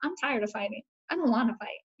 I'm tired of fighting. I don't want to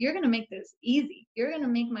fight. You're going to make this easy. You're going to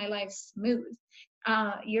make my life smooth.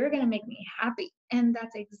 You're going to make me happy. And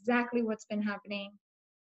that's exactly what's been happening,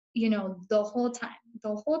 you know, the whole time.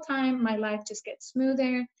 The whole time, my life just gets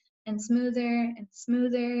smoother and smoother and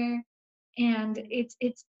smoother. And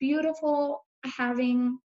it's beautiful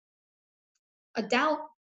having a doubt,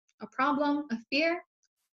 a problem, a fear.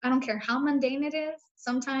 I don't care how mundane it is.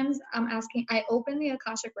 Sometimes I open the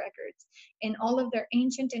Akashic records in all of their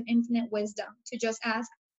ancient and infinite wisdom to just ask,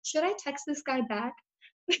 should I text this guy back?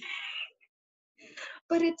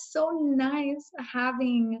 But it's so nice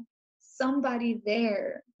having somebody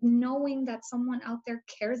there, knowing that someone out there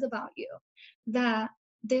cares about you, that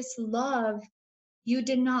this love you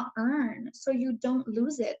did not earn, so you don't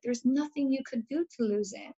lose it. There's nothing you could do to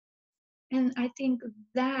lose it. And I think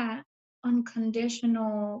that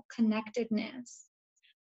unconditional connectedness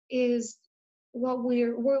is what we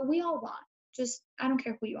all want. Just, I don't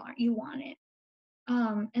care who you are, you want it.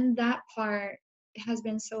 And that part has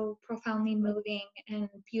been so profoundly moving and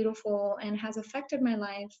beautiful and has affected my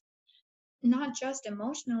life, not just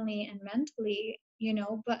emotionally and mentally,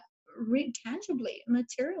 but tangibly,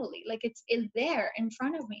 materially. Like it's there in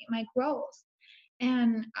front of me, my growth.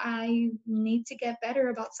 And I need to get better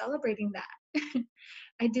about celebrating that.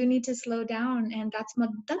 I do need to slow down, and that's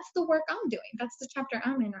the work I'm doing. That's the chapter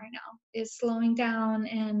I'm in right now, is slowing down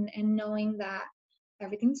and knowing that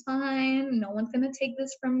everything's fine. No one's gonna take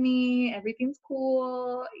this from me. Everything's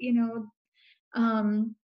cool,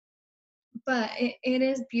 Um, but it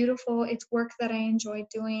is beautiful. It's work that I enjoy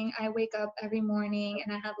doing. I wake up every morning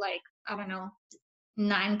and I have like, I don't know,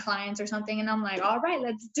 9 clients or something, and I'm like, all right,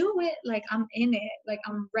 let's do it. Like I'm in it, like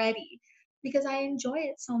I'm ready, because I enjoy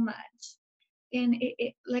it so much. And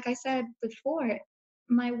like I said before,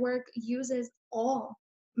 my work uses all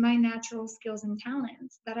my natural skills and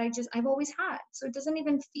talents that I've always had. So it doesn't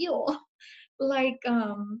even feel like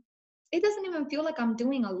it doesn't even feel like I'm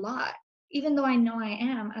doing a lot, even though I know I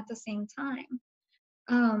am at the same time.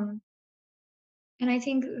 um and I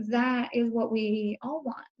think that is what we all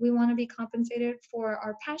want. We want to be compensated for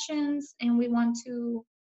our passions, and we want to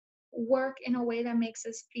work in a way that makes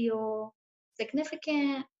us feel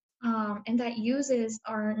significant, and that uses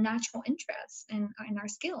our natural interests and our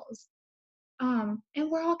skills. And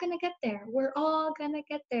we're all going to get there. We're all going to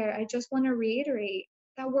get there. I just want to reiterate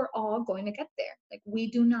that we're all going to get there. Like,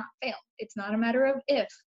 we do not fail. It's not a matter of if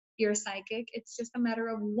you're psychic, it's just a matter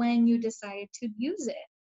of when you decide to use it.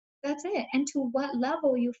 That's it. And to what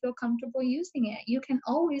level you feel comfortable using it. You can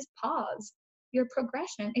always pause your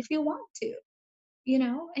progression if you want to,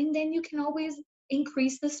 and then you can always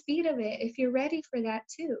increase the speed of it if you're ready for that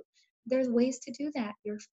too. There's ways to do that.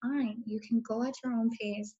 You're fine. You can go at your own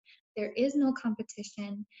pace. There is no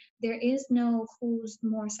competition. There is no who's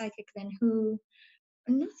more psychic than who.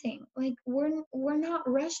 Nothing. Like we're not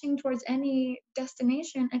rushing towards any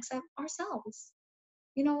destination except ourselves.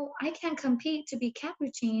 I can't compete to be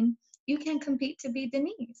Capuchin. You can't compete to be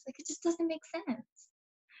Denise. Like, it just doesn't make sense.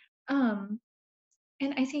 Um,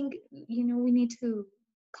 and I think, we need to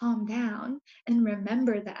calm down and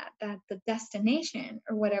remember that the destination,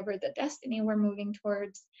 or whatever the destiny we're moving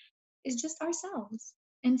towards, is just ourselves,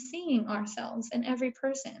 and seeing ourselves in every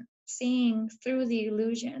person, seeing through the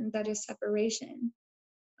illusion that is separation.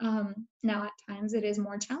 Now, at times it is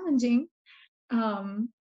more challenging, um,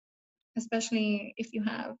 especially if you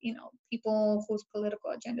have, people whose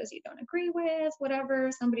political agendas you don't agree with,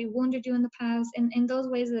 whatever, somebody wounded you in the past. And in those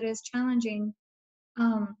ways, it is challenging.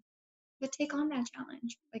 But take on that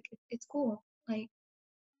challenge. Like, it's cool. Like,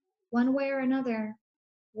 one way or another,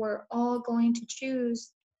 we're all going to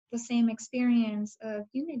choose the same experience of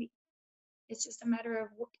unity. It's just a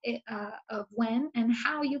matter of when and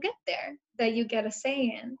how you get there, that you get a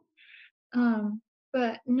say in.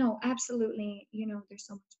 But no, absolutely, there's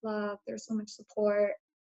so much love, there's so much support.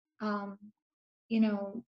 um,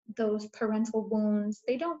 those parental wounds,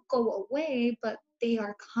 they don't go away, but they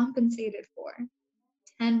are compensated for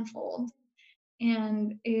tenfold.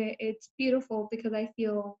 And it's beautiful, because I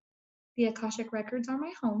feel the Akashic records are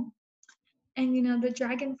my home. And, the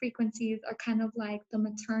dragon frequencies are kind of like the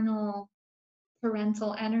maternal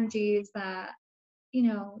parental energies that,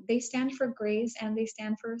 they stand for grace and they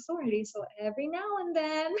stand for authority. So every now and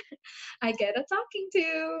then I get a talking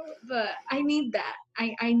to, but I need that.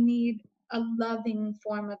 I need a loving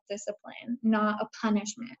form of discipline, not a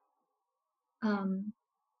punishment. Um,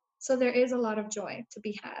 so there is a lot of joy to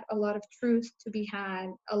be had, a lot of truth to be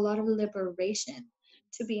had, a lot of liberation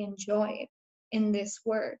to be enjoyed in this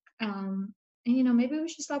work. And, maybe we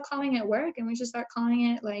should stop calling it work, and we should start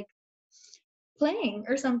calling it like playing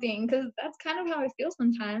or something, because that's kind of how I feel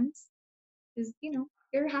sometimes. Is,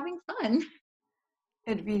 you're having fun.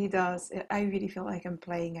 It really does. I really feel like I'm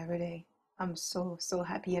playing every day. I'm so, so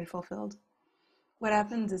happy and fulfilled. What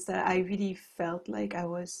happened is that I really felt like I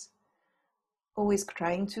was always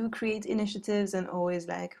trying to create initiatives and always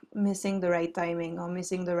like missing the right timing or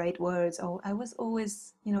missing the right words. Or I was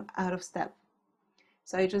always, out of step.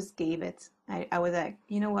 So I just gave it. I was like,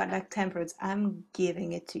 you know what, like temperance, I'm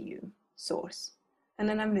giving it to you, source. And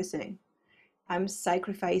then I'm listening. I'm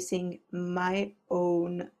sacrificing my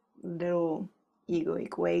own little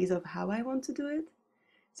egoic ways of how I want to do it.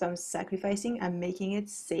 So I'm sacrificing, I'm making it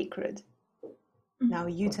sacred. Now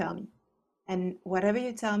you tell me, And whatever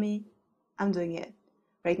you tell me, I'm doing it.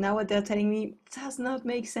 Right now, what they're telling me does not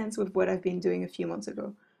make sense with what I've been doing a few months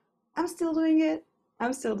ago. I'm still doing it.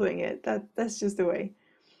 I'm still doing it. That's just the way.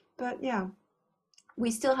 But yeah,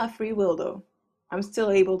 we still have free will though. I'm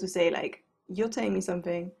still able to say like, you're telling me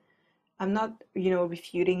something. I'm not,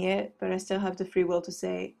 refuting it, but I still have the free will to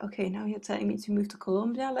say, okay, now you're telling me to move to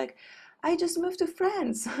Colombia. Like, I just moved to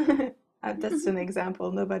France. That's an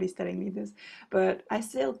example. Nobody's telling me this, but I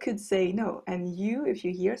still could say no. And you, if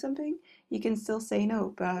you hear something, you can still say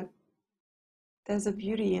no. But there's a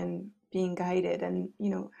beauty in being guided and,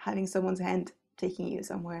 having someone's hand taking you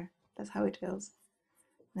somewhere. That's how it feels.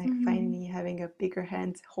 Like Mhm. finally having a bigger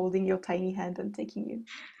hand holding your tiny hand and taking you.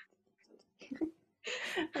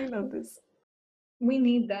 I love this. We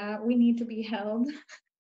need that. We need to be held.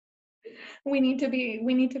 We need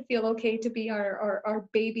to feel okay to be our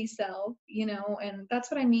baby self, and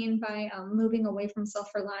that's what I mean by moving away from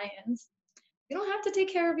self-reliance. You don't have to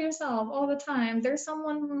take care of yourself all the time. There's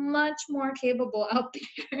someone much more capable out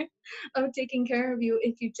there of taking care of you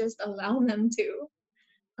if you just allow them to.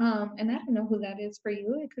 And I don't know who that is for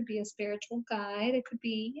you. It could be a spiritual guide. It could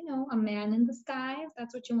be, a man in the sky, if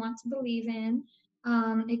that's what you want to believe in.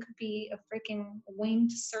 It could be a freaking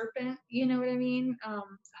winged serpent, you know what I mean? A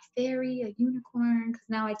fairy, a unicorn, because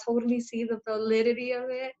now I totally see the validity of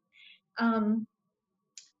it. Um,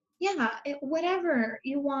 yeah, whatever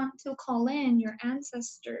you want to call in, your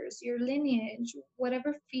ancestors, your lineage,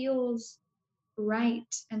 whatever feels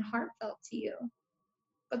right and heartfelt to you.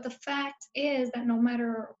 But the fact is that no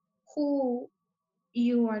matter who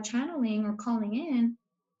you are channeling or calling in,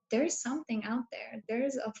 there's something out there.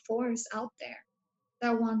 There's a force out there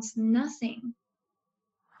that wants nothing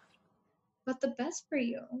but the best for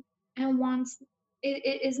you and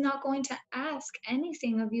it is not going to ask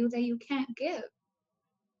anything of you that you can't give.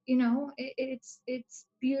 It's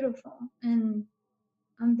beautiful, and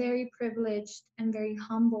I'm very privileged and very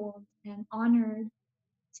humbled and honored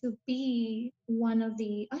to be one of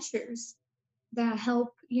the ushers that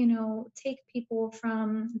help, take people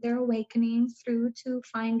from their awakening through to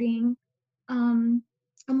finding um,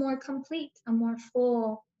 a more complete, a more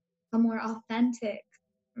full, a more authentic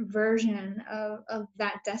version of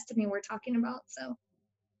that destiny we're talking about. So,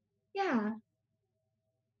 yeah.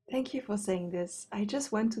 Thank you for saying this. I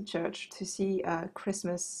just went to church to see a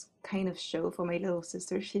Christmas kind of show for my little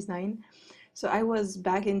sister. She's 9. So I was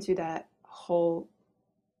back into that whole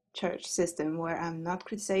church system where I'm not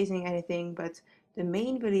criticizing anything, but the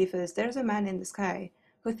main belief is there's a man in the sky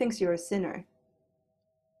who thinks you're a sinner.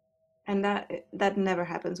 And that never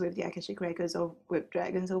happens with the Akashic Records or with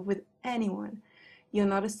dragons or with anyone. You're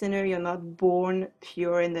not a sinner, you're not born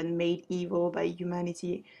pure and then made evil by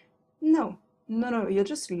humanity. No, no, no, you're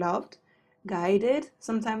just loved, guided.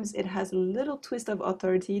 Sometimes it has a little twist of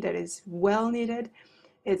authority that is well needed.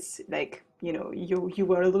 It's like, you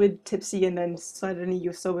were a little bit tipsy and then suddenly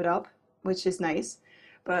you sobered up, which is nice.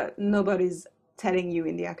 But nobody's telling you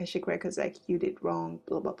in the Akashic Records like you did wrong,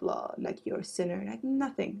 blah blah blah, like you're a sinner, like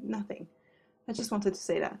nothing, nothing. I just wanted to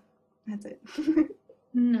say that. That's it.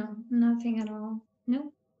 No, nothing at all.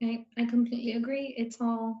 No, I completely agree.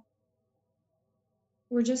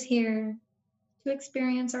 We're just here to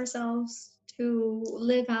experience ourselves, to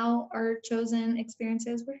live out our chosen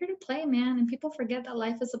experiences. We're here to play, man, and people forget that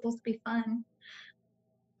life is supposed to be fun.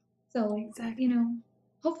 So, Exactly.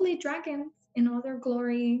 hopefully, dragons in all their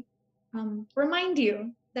glory remind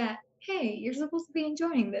you that, hey, you're supposed to be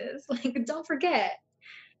enjoying this. Like, don't forget,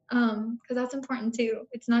 because that's important too.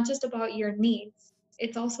 It's not just about your needs,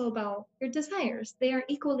 it's also about your desires. They are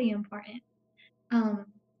equally important. Um,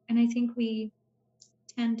 and I think we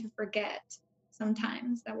tend to forget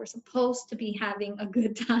sometimes that we're supposed to be having a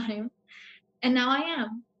good time. And now I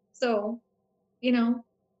am. So, you know,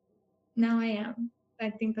 now I am. I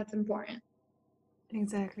think that's important.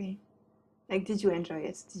 Exactly. Like, did you enjoy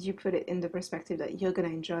it? Did you put it in the perspective that you're gonna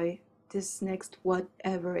enjoy this next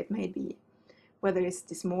whatever it might be? Whether it's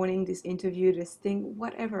this morning, this interview, this thing,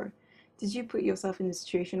 whatever. Did you put yourself in a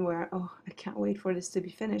situation where, oh, I can't wait for this to be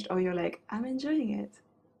finished? Or you're like, I'm enjoying it.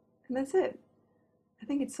 And that's it. I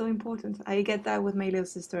think it's so important. I get that with my little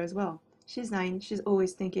sister as well. She's 9. She's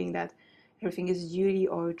always thinking that everything is duty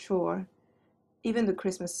or a chore. Even the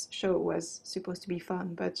Christmas show was supposed to be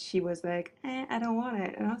fun, but she was like, I don't want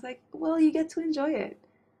it. And I was like, well, you get to enjoy it.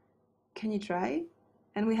 Can you try?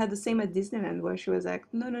 And we had the same at Disneyland where she was like,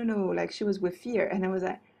 no, no, no. Like she was with fear. And I was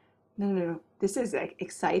like, no, no, no. This is like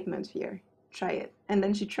excitement here. Try it. And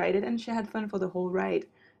then she tried it and she had fun for the whole ride.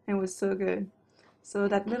 And it was so good. So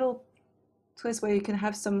that little twist where you can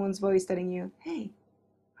have someone's voice telling you, hey,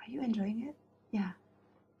 are you enjoying it? Yeah,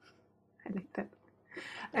 I like that.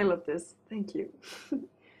 I love this. Thank you.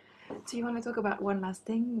 Do you want to talk about one last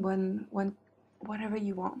thing? One, whatever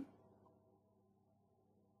you want.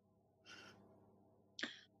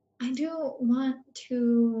 I do want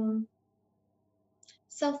to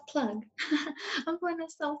self-plug. I'm going to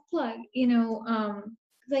self-plug,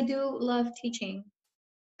 because I do love teaching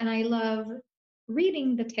and I love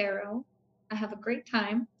reading the tarot. I have a great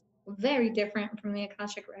time, very different from the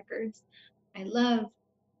Akashic Records. I love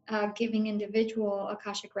giving individual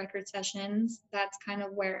Akashic Record sessions. That's kind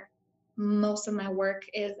of where most of my work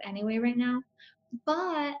is anyway right now.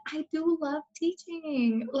 But I do love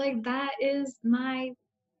teaching. Like, that is my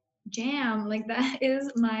jam. Like, that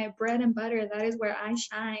is my bread and butter. That is where I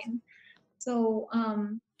shine. So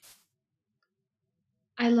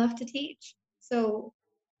I love to teach. So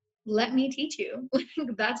let me teach you.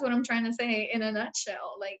 That's what I'm trying to say in a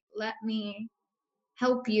nutshell. Like, let me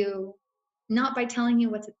help you, not by telling you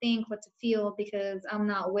what to think, what to feel, because I'm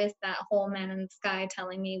not with that whole man in the sky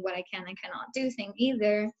telling me what I can and cannot do thing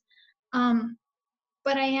either.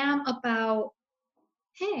 But I am about,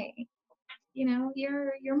 hey,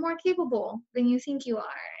 you're more capable than you think you are.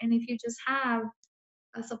 And if you just have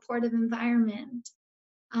a supportive environment,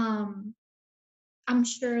 um, I'm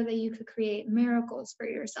sure that you could create miracles for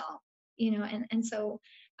yourself, and so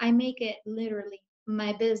I make it literally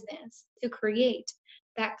my business to create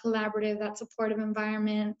that collaborative, that supportive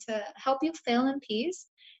environment to help you fail in peace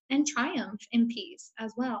and triumph in peace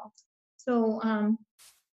as well. So,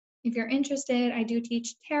 if you're interested, I do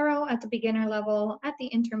teach tarot at the beginner level, at the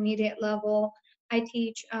intermediate level. I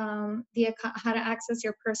teach how to access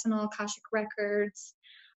your personal Akashic records.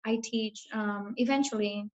 I teach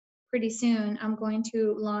eventually, pretty soon, I'm going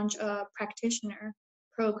to launch a practitioner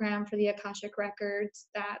program for the Akashic records.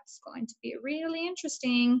 That's going to be really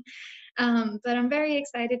interesting. But I'm very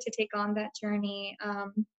excited to take on that journey.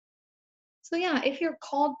 So, yeah, if you're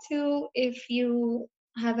called to, if you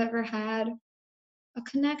have ever had a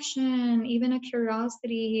connection, even a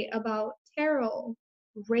curiosity about tarot,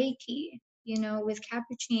 Reiki, with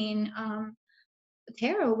Capuchin,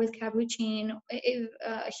 tarot with Capuchin,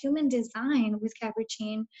 human design with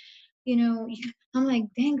Capuchin. I'm like,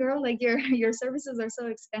 dang girl, like your services are so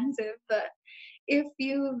expensive. But if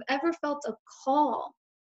you've ever felt a call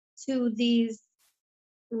to these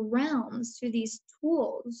realms, to these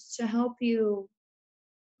tools to help you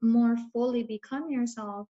more fully become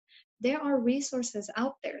yourself, there are resources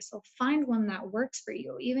out there. So find one that works for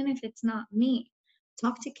you, even if it's not me.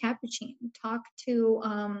 Talk to Capuchin, talk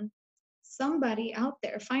to somebody out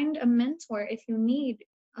there. Find a mentor if you need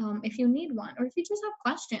one, or if you just have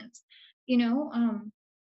questions. You know,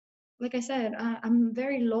 like I said, I'm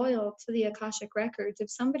very loyal to the Akashic Records. If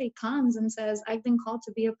somebody comes and says, I've been called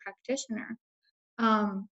to be a practitioner,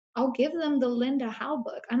 I'll give them the Linda Howe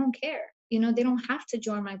book. I don't care. They don't have to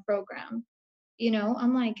join my program.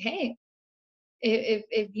 I'm like, hey,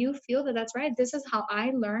 if you feel that that's right, this is how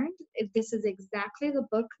I learned. If this is exactly the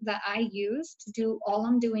book that I use to do all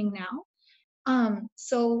I'm doing now.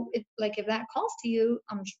 So if that calls to you,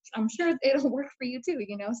 I'm sure it'll work for you too.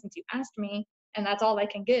 Since you asked me, and that's all I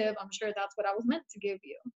can give. I'm sure that's what I was meant to give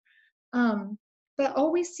you. But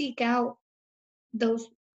always those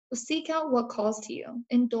seek out what calls to you.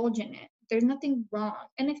 Indulge in it. There's nothing wrong.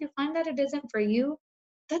 And if you find that it isn't for you,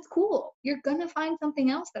 that's cool. You're gonna find something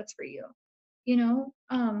else that's for you.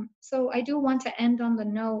 So I do want to end on the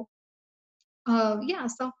note of, yeah,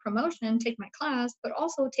 self-promotion, take my class, but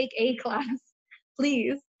also take a class,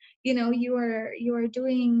 please. You are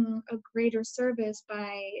doing a greater service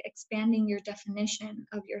by expanding your definition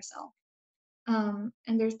of yourself. And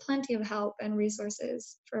there's plenty of help and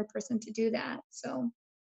resources for a person to do that. So,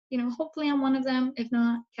 hopefully I'm one of them. If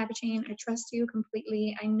not, Capuchin, I trust you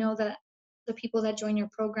completely. I know that the people that join your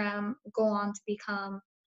program go on to become,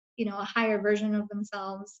 a higher version of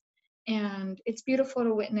themselves. And it's beautiful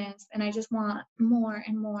to witness. And I just want more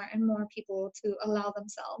and more and more people to allow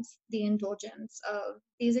themselves the indulgence of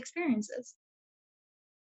these experiences.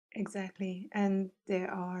 Exactly. And they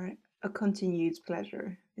are a continued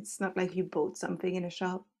pleasure. It's not like you bought something in a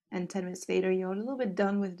shop and 10 minutes later you're a little bit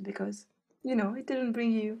done with it because, it didn't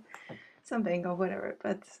bring you something or whatever.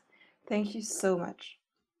 But thank you so much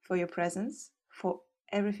for your presence, for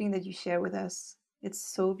everything that you share with us. It's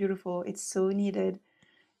so beautiful, it's so needed,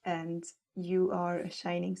 and you are a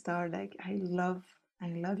shining star. Like I love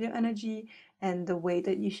your energy and the way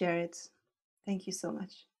that you share it. Thank you so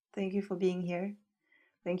much. Thank you for being here.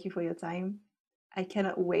 Thank you for your time. I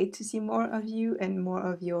cannot wait to see more of you and more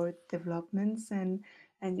of your developments and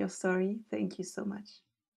your story. Thank you so much.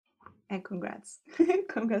 And congrats.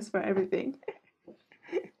 Congrats for everything.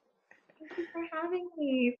 Thank you for having having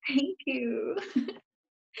me. Thank you.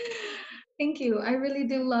 Thank you. I really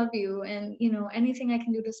do love you. And, anything I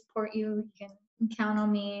can do to support you, you can count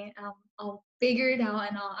on me. I'll figure it out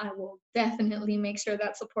and I will definitely make sure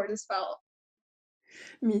that support is felt.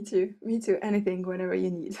 Me too. Me too. Anything, whenever you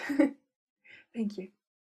need. Thank you.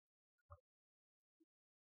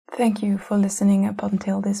 Thank you for listening up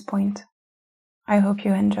until this point. I hope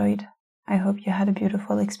you enjoyed. I hope you had a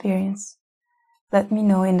beautiful experience. Let me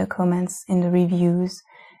know in the comments, in the reviews,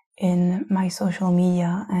 in my social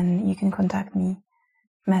media, and you can contact me,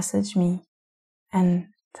 message me, and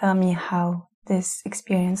tell me how this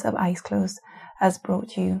experience of eyes closed has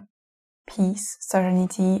brought you peace,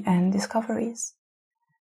 serenity, and discoveries.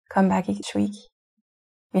 Come back each week.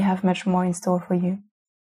 We have much more in store for you.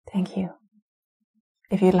 Thank you.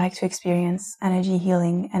 If you'd like to experience energy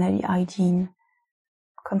healing, energy hygiene,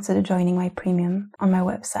 consider joining my premium on my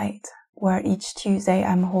website, where each Tuesday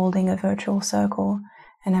I'm holding a virtual circle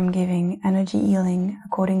and I'm giving energy healing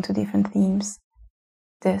according to different themes.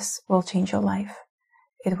 This will change your life.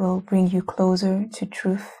 It will bring you closer to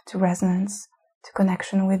truth, to resonance, to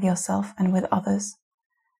connection with yourself and with others.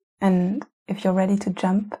 And if you're ready to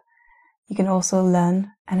jump, you can also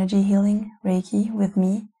learn energy healing, Reiki, with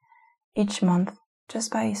me each month just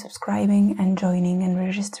by subscribing and joining and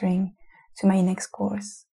registering to my next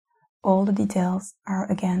course. All the details are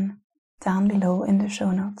again down below in the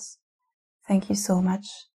show notes. Thank you so much.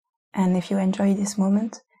 And if you enjoy this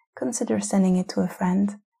moment, consider sending it to a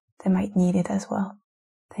friend. They might need it as well.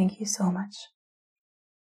 Thank you so much.